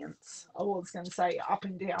gradients. I was going to say up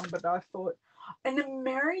and down, but I thought an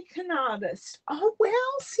American artist. Oh,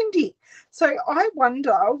 wow, Cindy. So I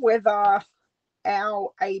wonder whether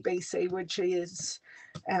our ABC, which is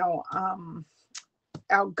our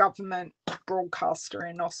government broadcaster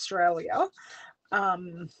in Australia,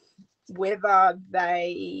 whether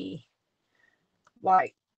they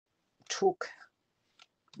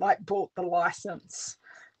bought the license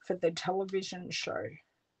for the television show,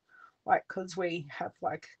 because we have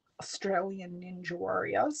Australian Ninja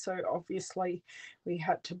Warrior, so obviously we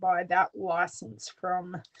had to buy that license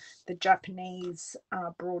from the Japanese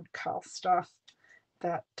broadcaster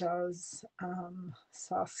that does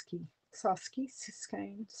Sasuke,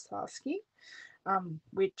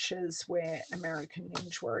 which is where American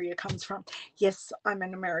Ninja Warrior comes from. Yes, I'm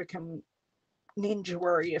an American Ninja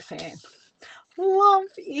Warrior fan. Love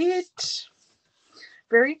it.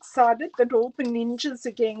 Very excited that all the ninjas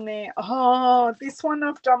are getting there. Oh, this one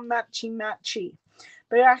I've done matchy,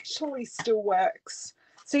 but it actually still works.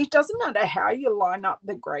 So it doesn't matter how you line up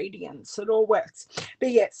the gradients, it all works.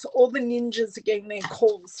 But yes, all the ninjas are getting their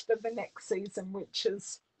calls for the next season, which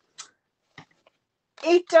is,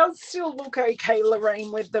 it does still look okay,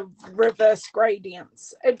 Lorraine, with the reverse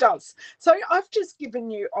gradients. It does. So I've just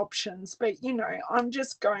given you options, but I'm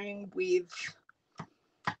just going with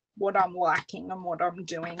what I'm liking and what I'm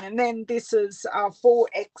doing. And then this is 4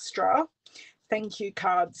 extra thank you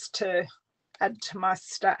cards to add to my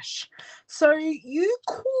stash. So you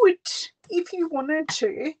could, if you wanted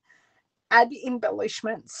to, add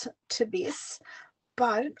embellishments to this,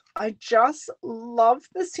 but I just love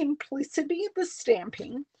the simplicity of the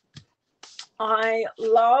stamping. I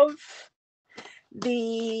love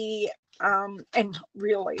the and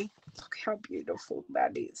really look how beautiful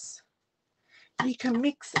that is. You can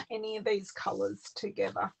mix any of these colors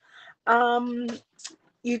together.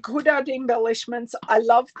 You could add embellishments. I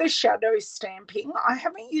love the shadow stamping. I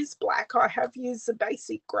haven't used black. I have used the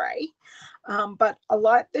basic grey, but I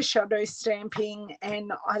like the shadow stamping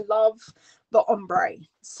and I love the ombre.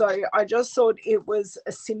 So I just thought it was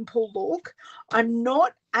a simple look. I'm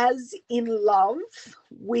not as in love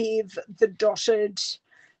with the dotted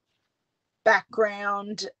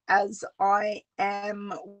background as I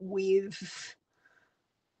am with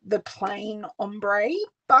the plain ombre,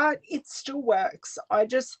 but it still works. I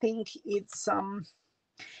just think it's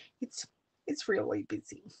really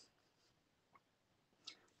busy,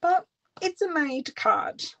 but it's a made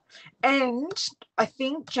card. And I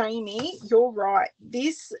think, Jamie, you're right,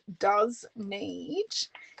 this does need,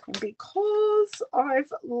 and because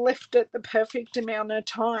I've left it the perfect amount of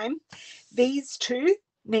time, these two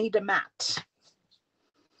need a matte.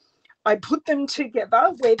 I put them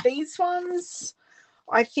together where these ones,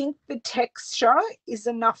 I think the texture is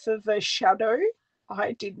enough of a shadow.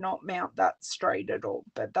 I did not mount that straight at all,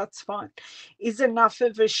 but that's fine. Is enough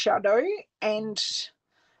of a shadow,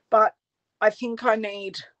 but I think I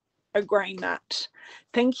need a grey matte.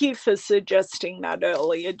 Thank you for suggesting that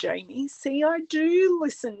earlier, Jamie. See, I do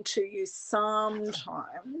listen to you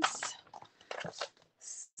sometimes.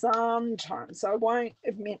 Sometimes. I won't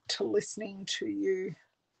admit to listening to you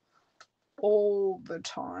all the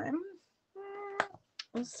time.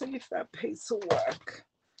 Let's see if that piece will work.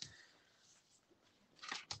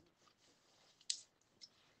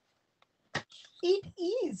 It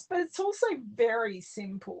is, but it's also very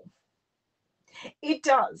simple. It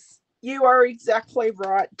does. You are exactly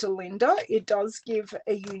right, Delinda. It does give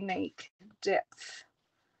a unique depth.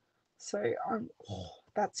 So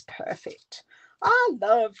that's perfect. I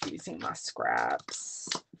love using my scraps.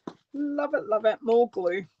 Love it, love it. More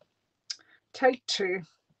glue. Take two.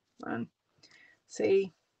 And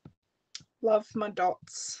see, love my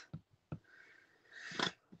dots.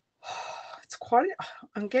 It's quite,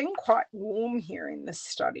 I'm getting quite warm here in the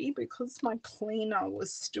study because my cleaner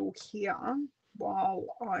was still here while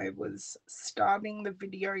I was starting the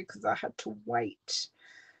video because I had to wait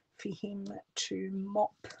for him to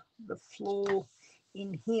mop the floor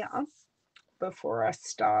in here before I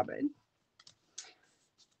started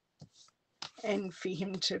and for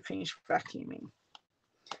him to finish vacuuming,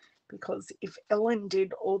 because if Ellen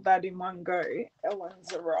did all that in one go,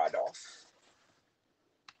 Ellen's a write-off.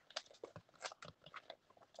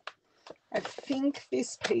 I think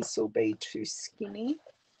this piece will be too skinny,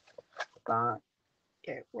 but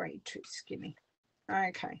yeah, way too skinny.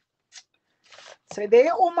 Okay. So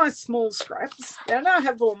they're all my small scraps. Then I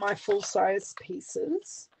have all my full-size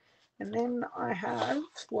pieces. And then I have,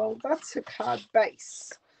 well, that's a card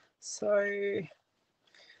base. So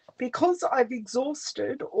because I've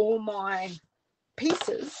exhausted all my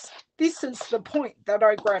pieces, this is the point that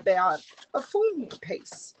I grab out a full new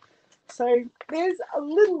piece. So there's a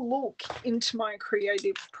little look into my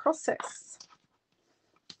creative process,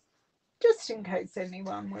 just in case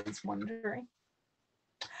anyone was wondering.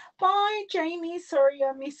 Bye, Jamie. Sorry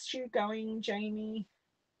I missed you going, Jamie.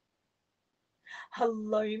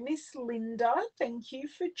 Hello, Miss Linda. Thank you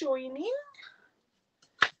for joining.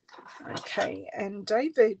 Okay, and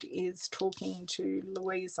David is talking to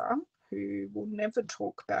Louisa, who will never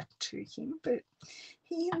talk back to him, but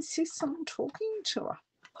he insists on talking to her.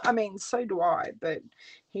 I mean, so do I, but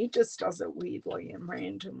he just does it weirdly and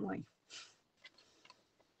randomly.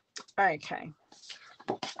 Okay,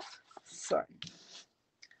 so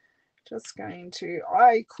just going to,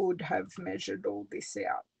 I could have measured all this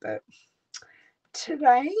out, but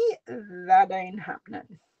today that ain't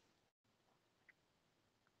happening.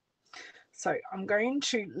 So I'm going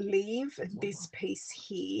to leave this piece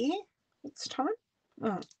here. It's time.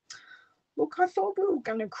 Oh. Look, I thought we were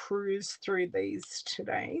going to cruise through these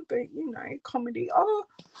today, but you know, comedy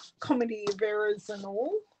of errors and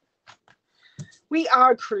all. We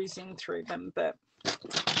are cruising through them, but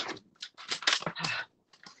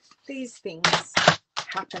these things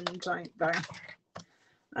happen, don't they?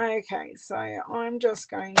 Okay, so I'm just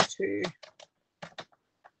going to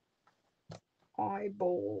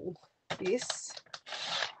eyeball this.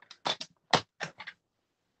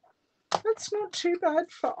 That's not too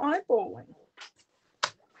bad for eyeballing.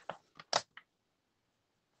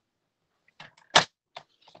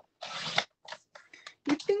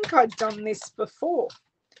 think I'd done this before.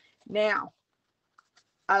 Now,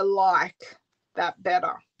 I like that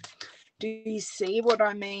better. Do you see what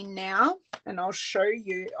I mean now? And I'll show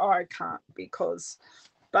you. Oh, I can't because,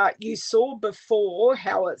 but you saw before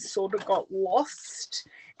how it sort of got lost,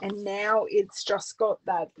 and now it's just got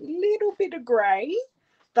that little bit of grey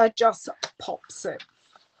that just pops it.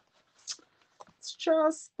 It's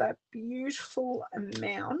just that beautiful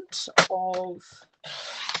amount of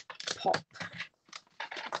pop.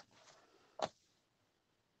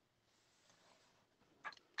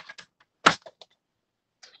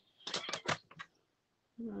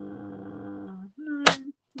 No,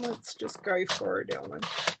 let's just go for it, Ellen.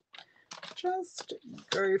 Just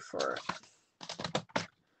go for it.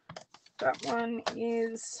 That one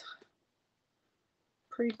is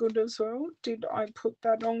pretty good as well. Did I put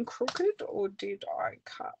that on crooked or did I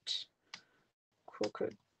cut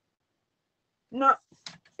crooked? No,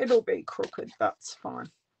 it'll be crooked. That's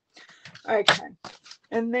fine. Okay,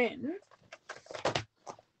 and then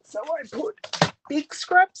so I put big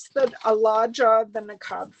scraps that are larger than a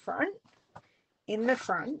card front in the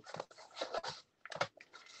front.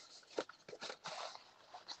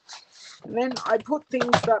 And then I put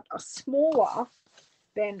things that are smaller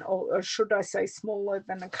than, or should I say smaller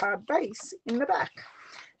than a card base in the back.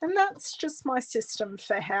 And that's just my system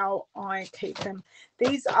for how I keep them.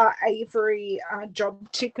 These are Avery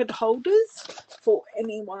job ticket holders for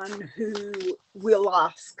anyone who will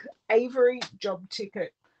ask. Avery job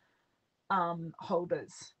ticket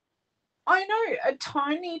holders. I know, a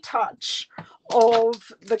tiny touch of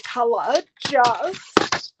the colour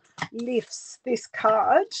just lifts this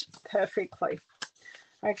card perfectly.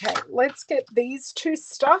 Okay, let's get these two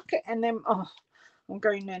stuck, and then I'm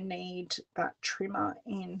going to need that trimmer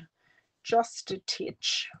in just a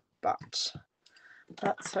titch, but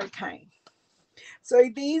that's okay. So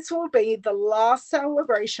these will be the last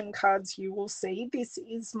celebration cards you will see. This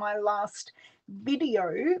is my last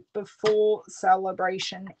video before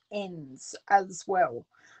celebration ends as well.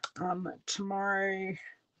 Tomorrow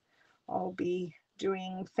I'll be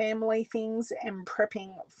doing family things and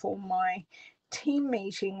prepping for my team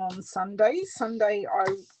meeting on Sunday. Sunday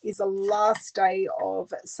is the last day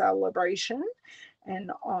of celebration, and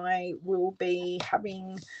I will be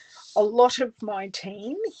having a lot of my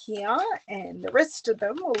team here, and the rest of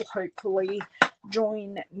them will hopefully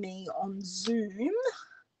join me on Zoom,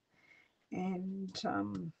 and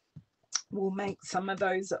we'll make some of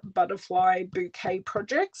those butterfly bouquet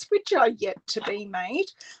projects, which are yet to be made,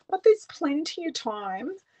 but there's plenty of time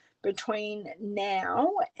between now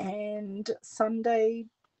and Sunday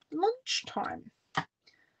lunchtime.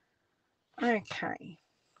 Okay,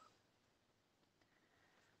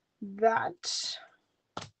 that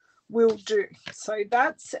will do. So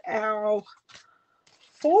that's our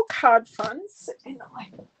 4 card fronts, and I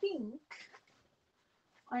think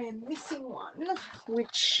I am missing one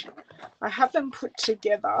which I haven't put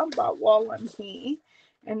together, but while I'm here,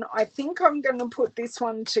 and I think I'm going to put this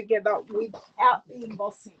one together without the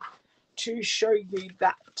embossing to show you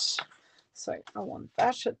that. So I want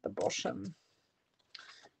that at the bottom.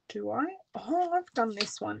 Do I? Oh, I've done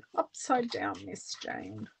this one upside down, Miss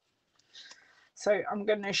Jane. So I'm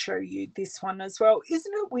going to show you this one as well.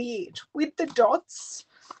 Isn't it weird? With the dots,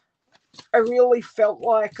 I really felt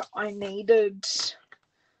like I needed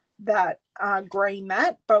that grey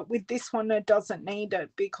matte, but with this one it doesn't need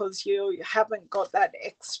it because you haven't got that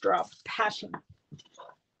extra pattern.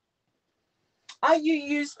 You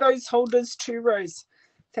use those holders too, Rose?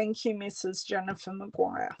 Thank you, Mrs. Jennifer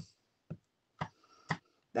Maguire.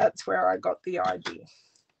 That's where I got the idea.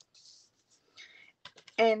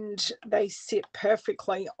 And they sit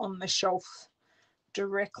perfectly on the shelf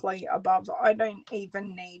directly above. I don't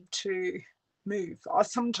even need to move. I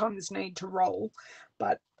sometimes need to roll,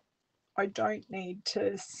 but I don't need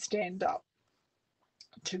to stand up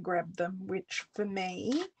to grab them, which for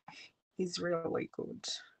me is really good.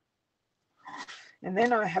 And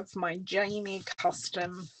then I have my Jamie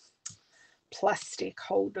custom plastic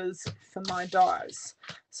holders for my dies.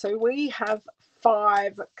 So we have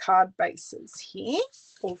 5 card bases here,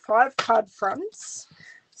 or 5 card fronts.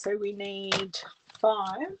 So we need 5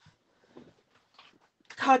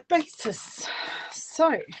 card bases.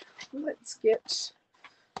 So let's get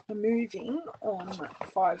moving on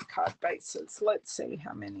 5 card bases. Let's see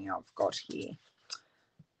how many I've got here.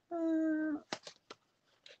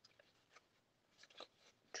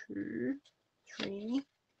 2, 3,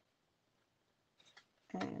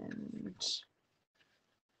 and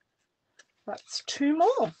that's 2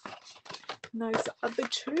 more. And those other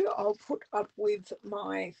 2 I'll put up with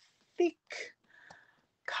my thick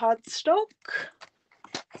cardstock.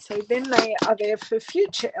 So then they are there for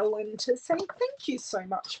future Ellen to say thank you so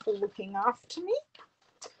much for looking after me,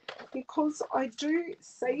 because I do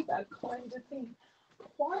say that kind of thing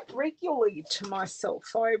quite regularly to myself.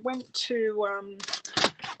 I went to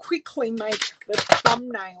quickly make the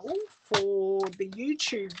thumbnail for the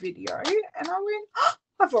YouTube video, and I went, oh,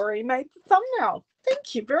 I've already made the thumbnail.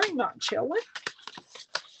 Thank you very much, Ellen.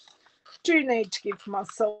 Do need to give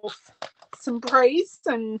myself some praise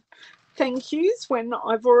and thank yous when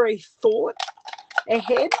I've already thought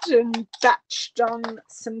ahead and batch done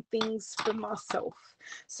some things for myself.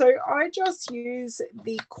 So I just use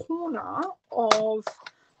the corner of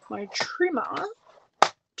my trimmer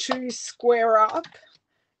to square up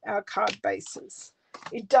our card bases.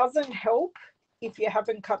 It doesn't help if you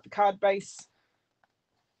haven't cut the card base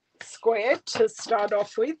square to start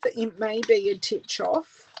off with. It may be a titch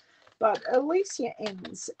off, but at least your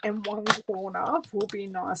ends and one corner will be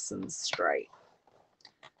nice and straight.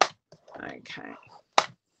 Okay.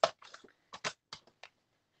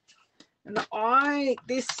 And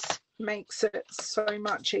this makes it so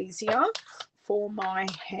much easier for my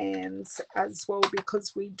hands as well,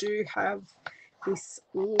 because we do have this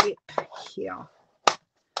lip here.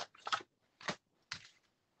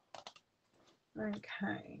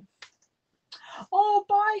 Okay. Oh,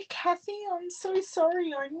 bye, Kathy. I'm so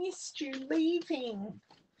sorry I missed you leaving.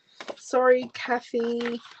 Sorry,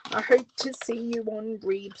 Kathy. I hope to see you on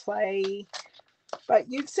replay. But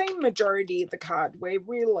you've seen majority of the card. We're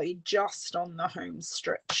really just on the home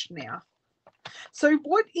stretch now. So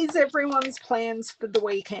what is everyone's plans for the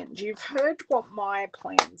weekend? You've heard what my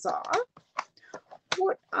plans are.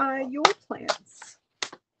 What are your plans?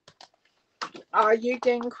 Are you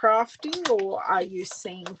getting crafty, or are you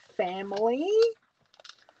seeing family?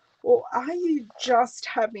 Or are you just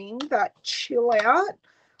having that chill out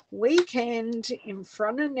weekend in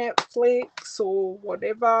front of Netflix or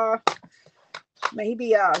whatever?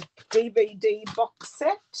 Maybe a DVD box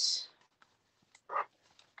set.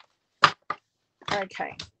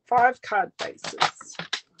 Okay, 5 card bases.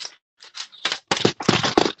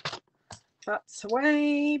 That's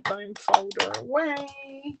away, bone folder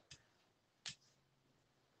away.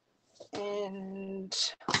 And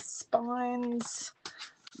spines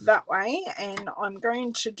that way. And I'm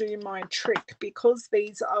going to do my trick, because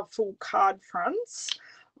these are full card fronts.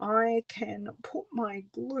 I can put my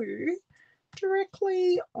glue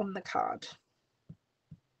directly on the card.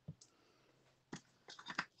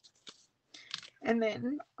 And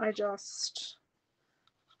then I just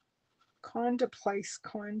kind of place,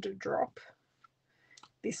 kind of drop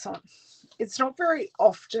this on. It's not very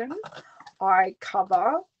often I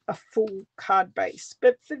cover a full card base,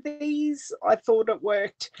 but for these I thought it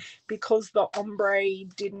worked because the ombre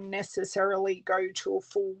didn't necessarily go to a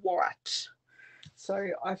full white. So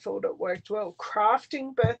I thought it worked well.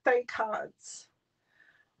 Crafting birthday cards.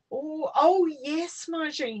 Oh yes,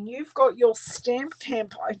 Margine, you've got your stamp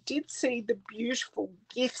camp. I did see the beautiful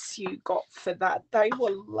gifts you got for that. They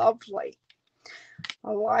were lovely.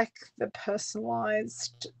 I like the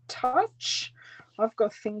personalized touch. I've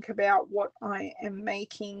got to think about what I am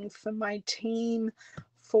making for my team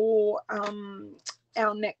for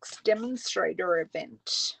our next demonstrator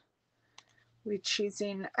event, which is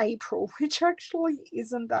in April, which actually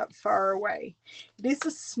isn't that far away. It is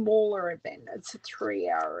a smaller event. It's a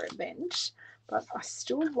 3-hour event, but I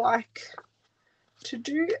still like to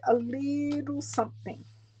do a little something,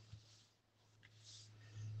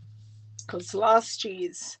 because last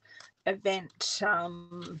year's event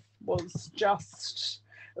was just,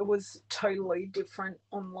 it was totally different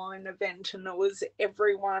online event, and it was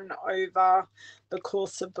everyone over the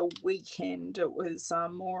course of the weekend. It was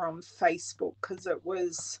more on Facebook, because it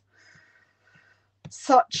was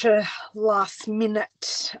such a last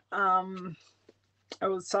minute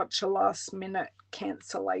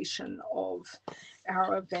cancellation of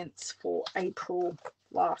our events for April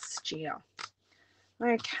last year.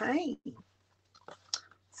 Okay,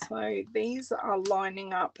 so these are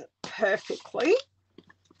lining up perfectly.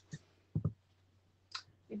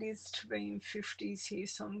 It is to be in 50s here,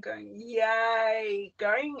 so I'm going, yay,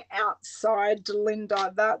 going outside,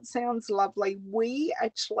 Linda. That sounds lovely. We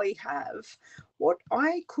actually have what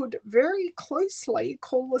I could very closely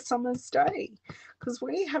call a summer's day, because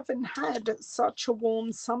we haven't had such a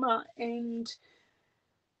warm summer. And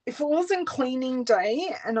if it wasn't cleaning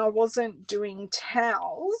day and I wasn't doing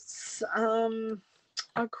towels,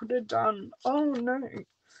 I could have done, oh no,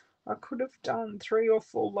 I could have done 3 or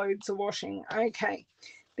 4 loads of washing. Okay,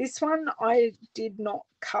 this one I did not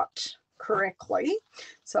cut correctly,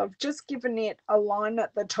 so I've just given it a line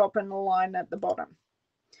at the top and a line at the bottom.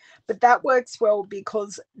 But that works well,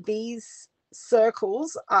 because these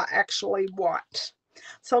circles are actually white.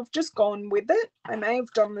 So I've just gone with it. I may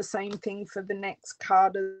have done the same thing for the next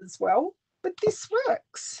card as well, but this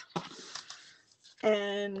works.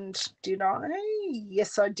 And did I?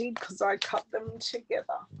 Yes, I did, because I cut them together.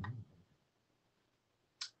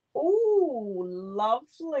 Oh,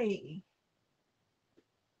 lovely.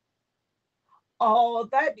 Oh,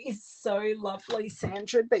 that is so lovely,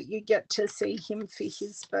 Sandra, that you get to see him for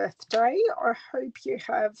his birthday. I hope you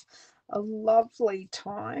have a lovely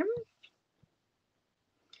time.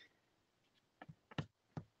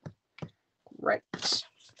 Great.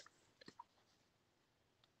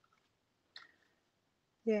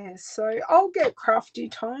 Yeah, so I'll get crafty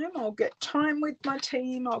time. I'll get time with my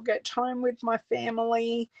team. I'll get time with my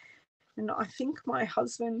family. And I think my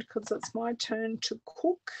husband, because it's my turn to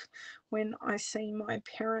cook when I see my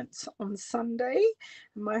parents on Sunday.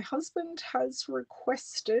 And my husband has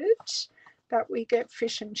requested that we get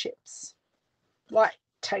fish and chips, like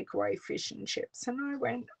takeaway fish and chips. And I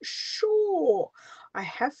went, sure, I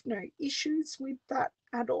have no issues with that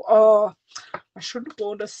at all. Oh, I should have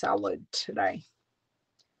bought a salad today.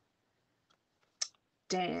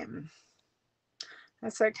 Damn.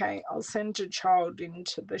 That's okay. I'll send a child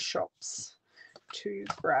into the shops to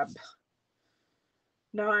grab.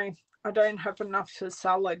 No, I don't have enough for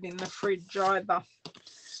salad in the fridge either,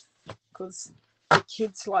 because the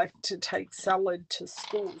kids like to take salad to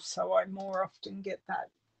school, so I more often get that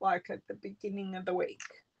like at the beginning of the week.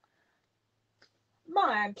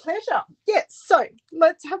 My pleasure. Yes, so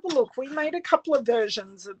let's have a look. We made a couple of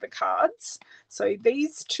versions of the cards. So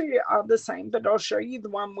these two are the same, but I'll show you the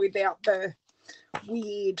one without the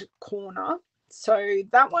weird corner. So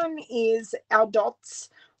that one is our dots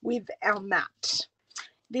with our mat.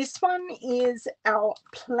 This one is our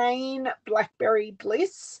plain Blackberry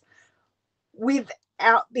Bliss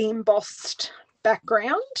without the embossed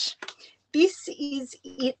background. This is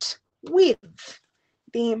it with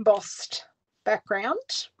the embossed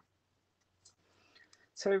background.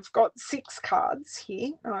 So we've got 6 cards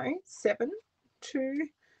here. No, 7. 2,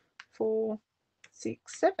 4,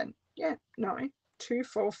 6, 7. Yeah, no, 2,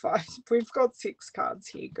 4, 5. We've got 6 cards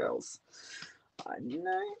here, girls. I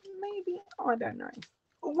know, maybe, I don't know.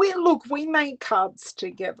 We made cards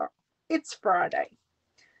together. It's Friday.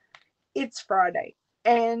 It's Friday.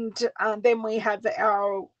 And then we have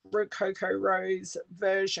our Rococo Rose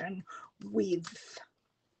version with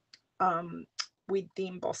the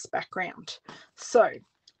embossed background. So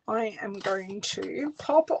I am going to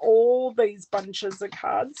pop all these bunches of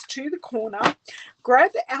cards to the corner,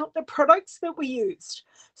 grab out the products that we used.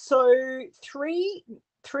 So three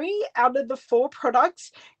out of the 4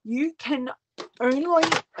 products you can only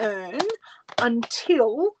earn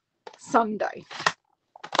until Sunday.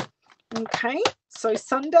 Okay, so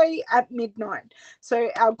Sunday at midnight. So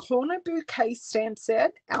our corner bouquet stamp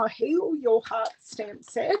set, our Heal Your Heart stamp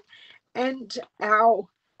set, and our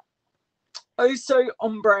Oso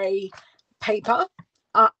Ombre paper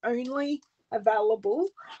are only available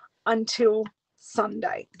until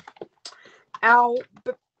Sunday. Our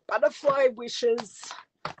Butterfly Wishes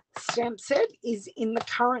stamp set is in the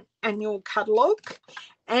current annual catalogue,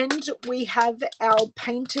 and we have our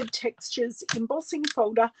Painted Textures embossing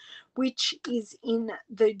folder, which is in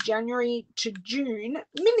the January to June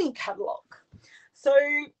mini catalogue. So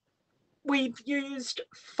we've used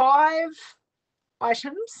 5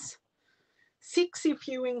 items, 6 if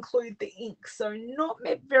you include the ink, so not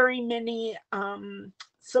very many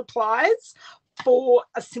supplies for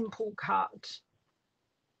a simple card.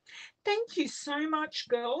 Thank you so much,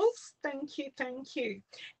 girls. Thank you, thank you.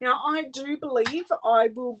 Now, I do believe I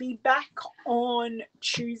will be back on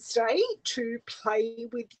Tuesday to play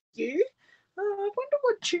with you. I wonder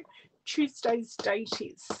what Tuesday's date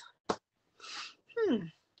is. I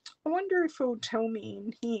wonder if it'll tell me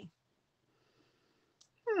in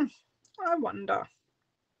here. I wonder.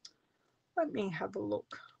 Let me have a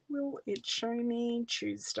look. Will it show me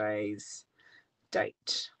Tuesday's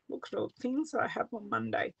date? Look at all the things I have on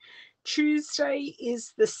Monday. Tuesday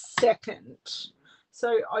is the 2nd.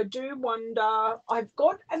 So I do wonder, I've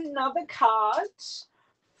got another card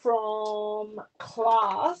from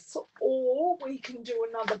class, or we can do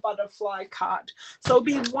another butterfly card. So it'll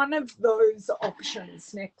be one of those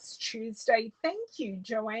options next Tuesday. Thank you,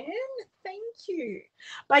 Joanne. Thank you.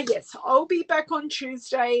 But yes, I'll be back on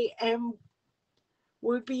Tuesday and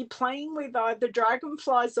we'll be playing with either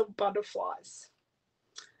dragonflies or butterflies.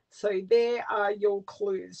 So there are your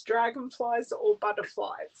clues, dragonflies or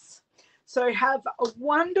butterflies. So have a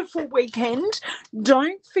wonderful weekend.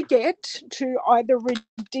 Don't forget to either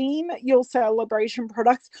redeem your celebration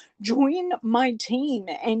products, join my team,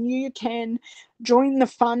 and you can join the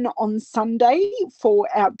fun on Sunday for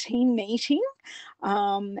our team meeting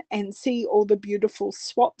and see all the beautiful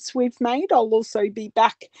swaps we've made. I'll also be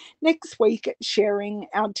back next week sharing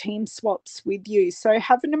our team swaps with you. So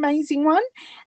have an amazing one.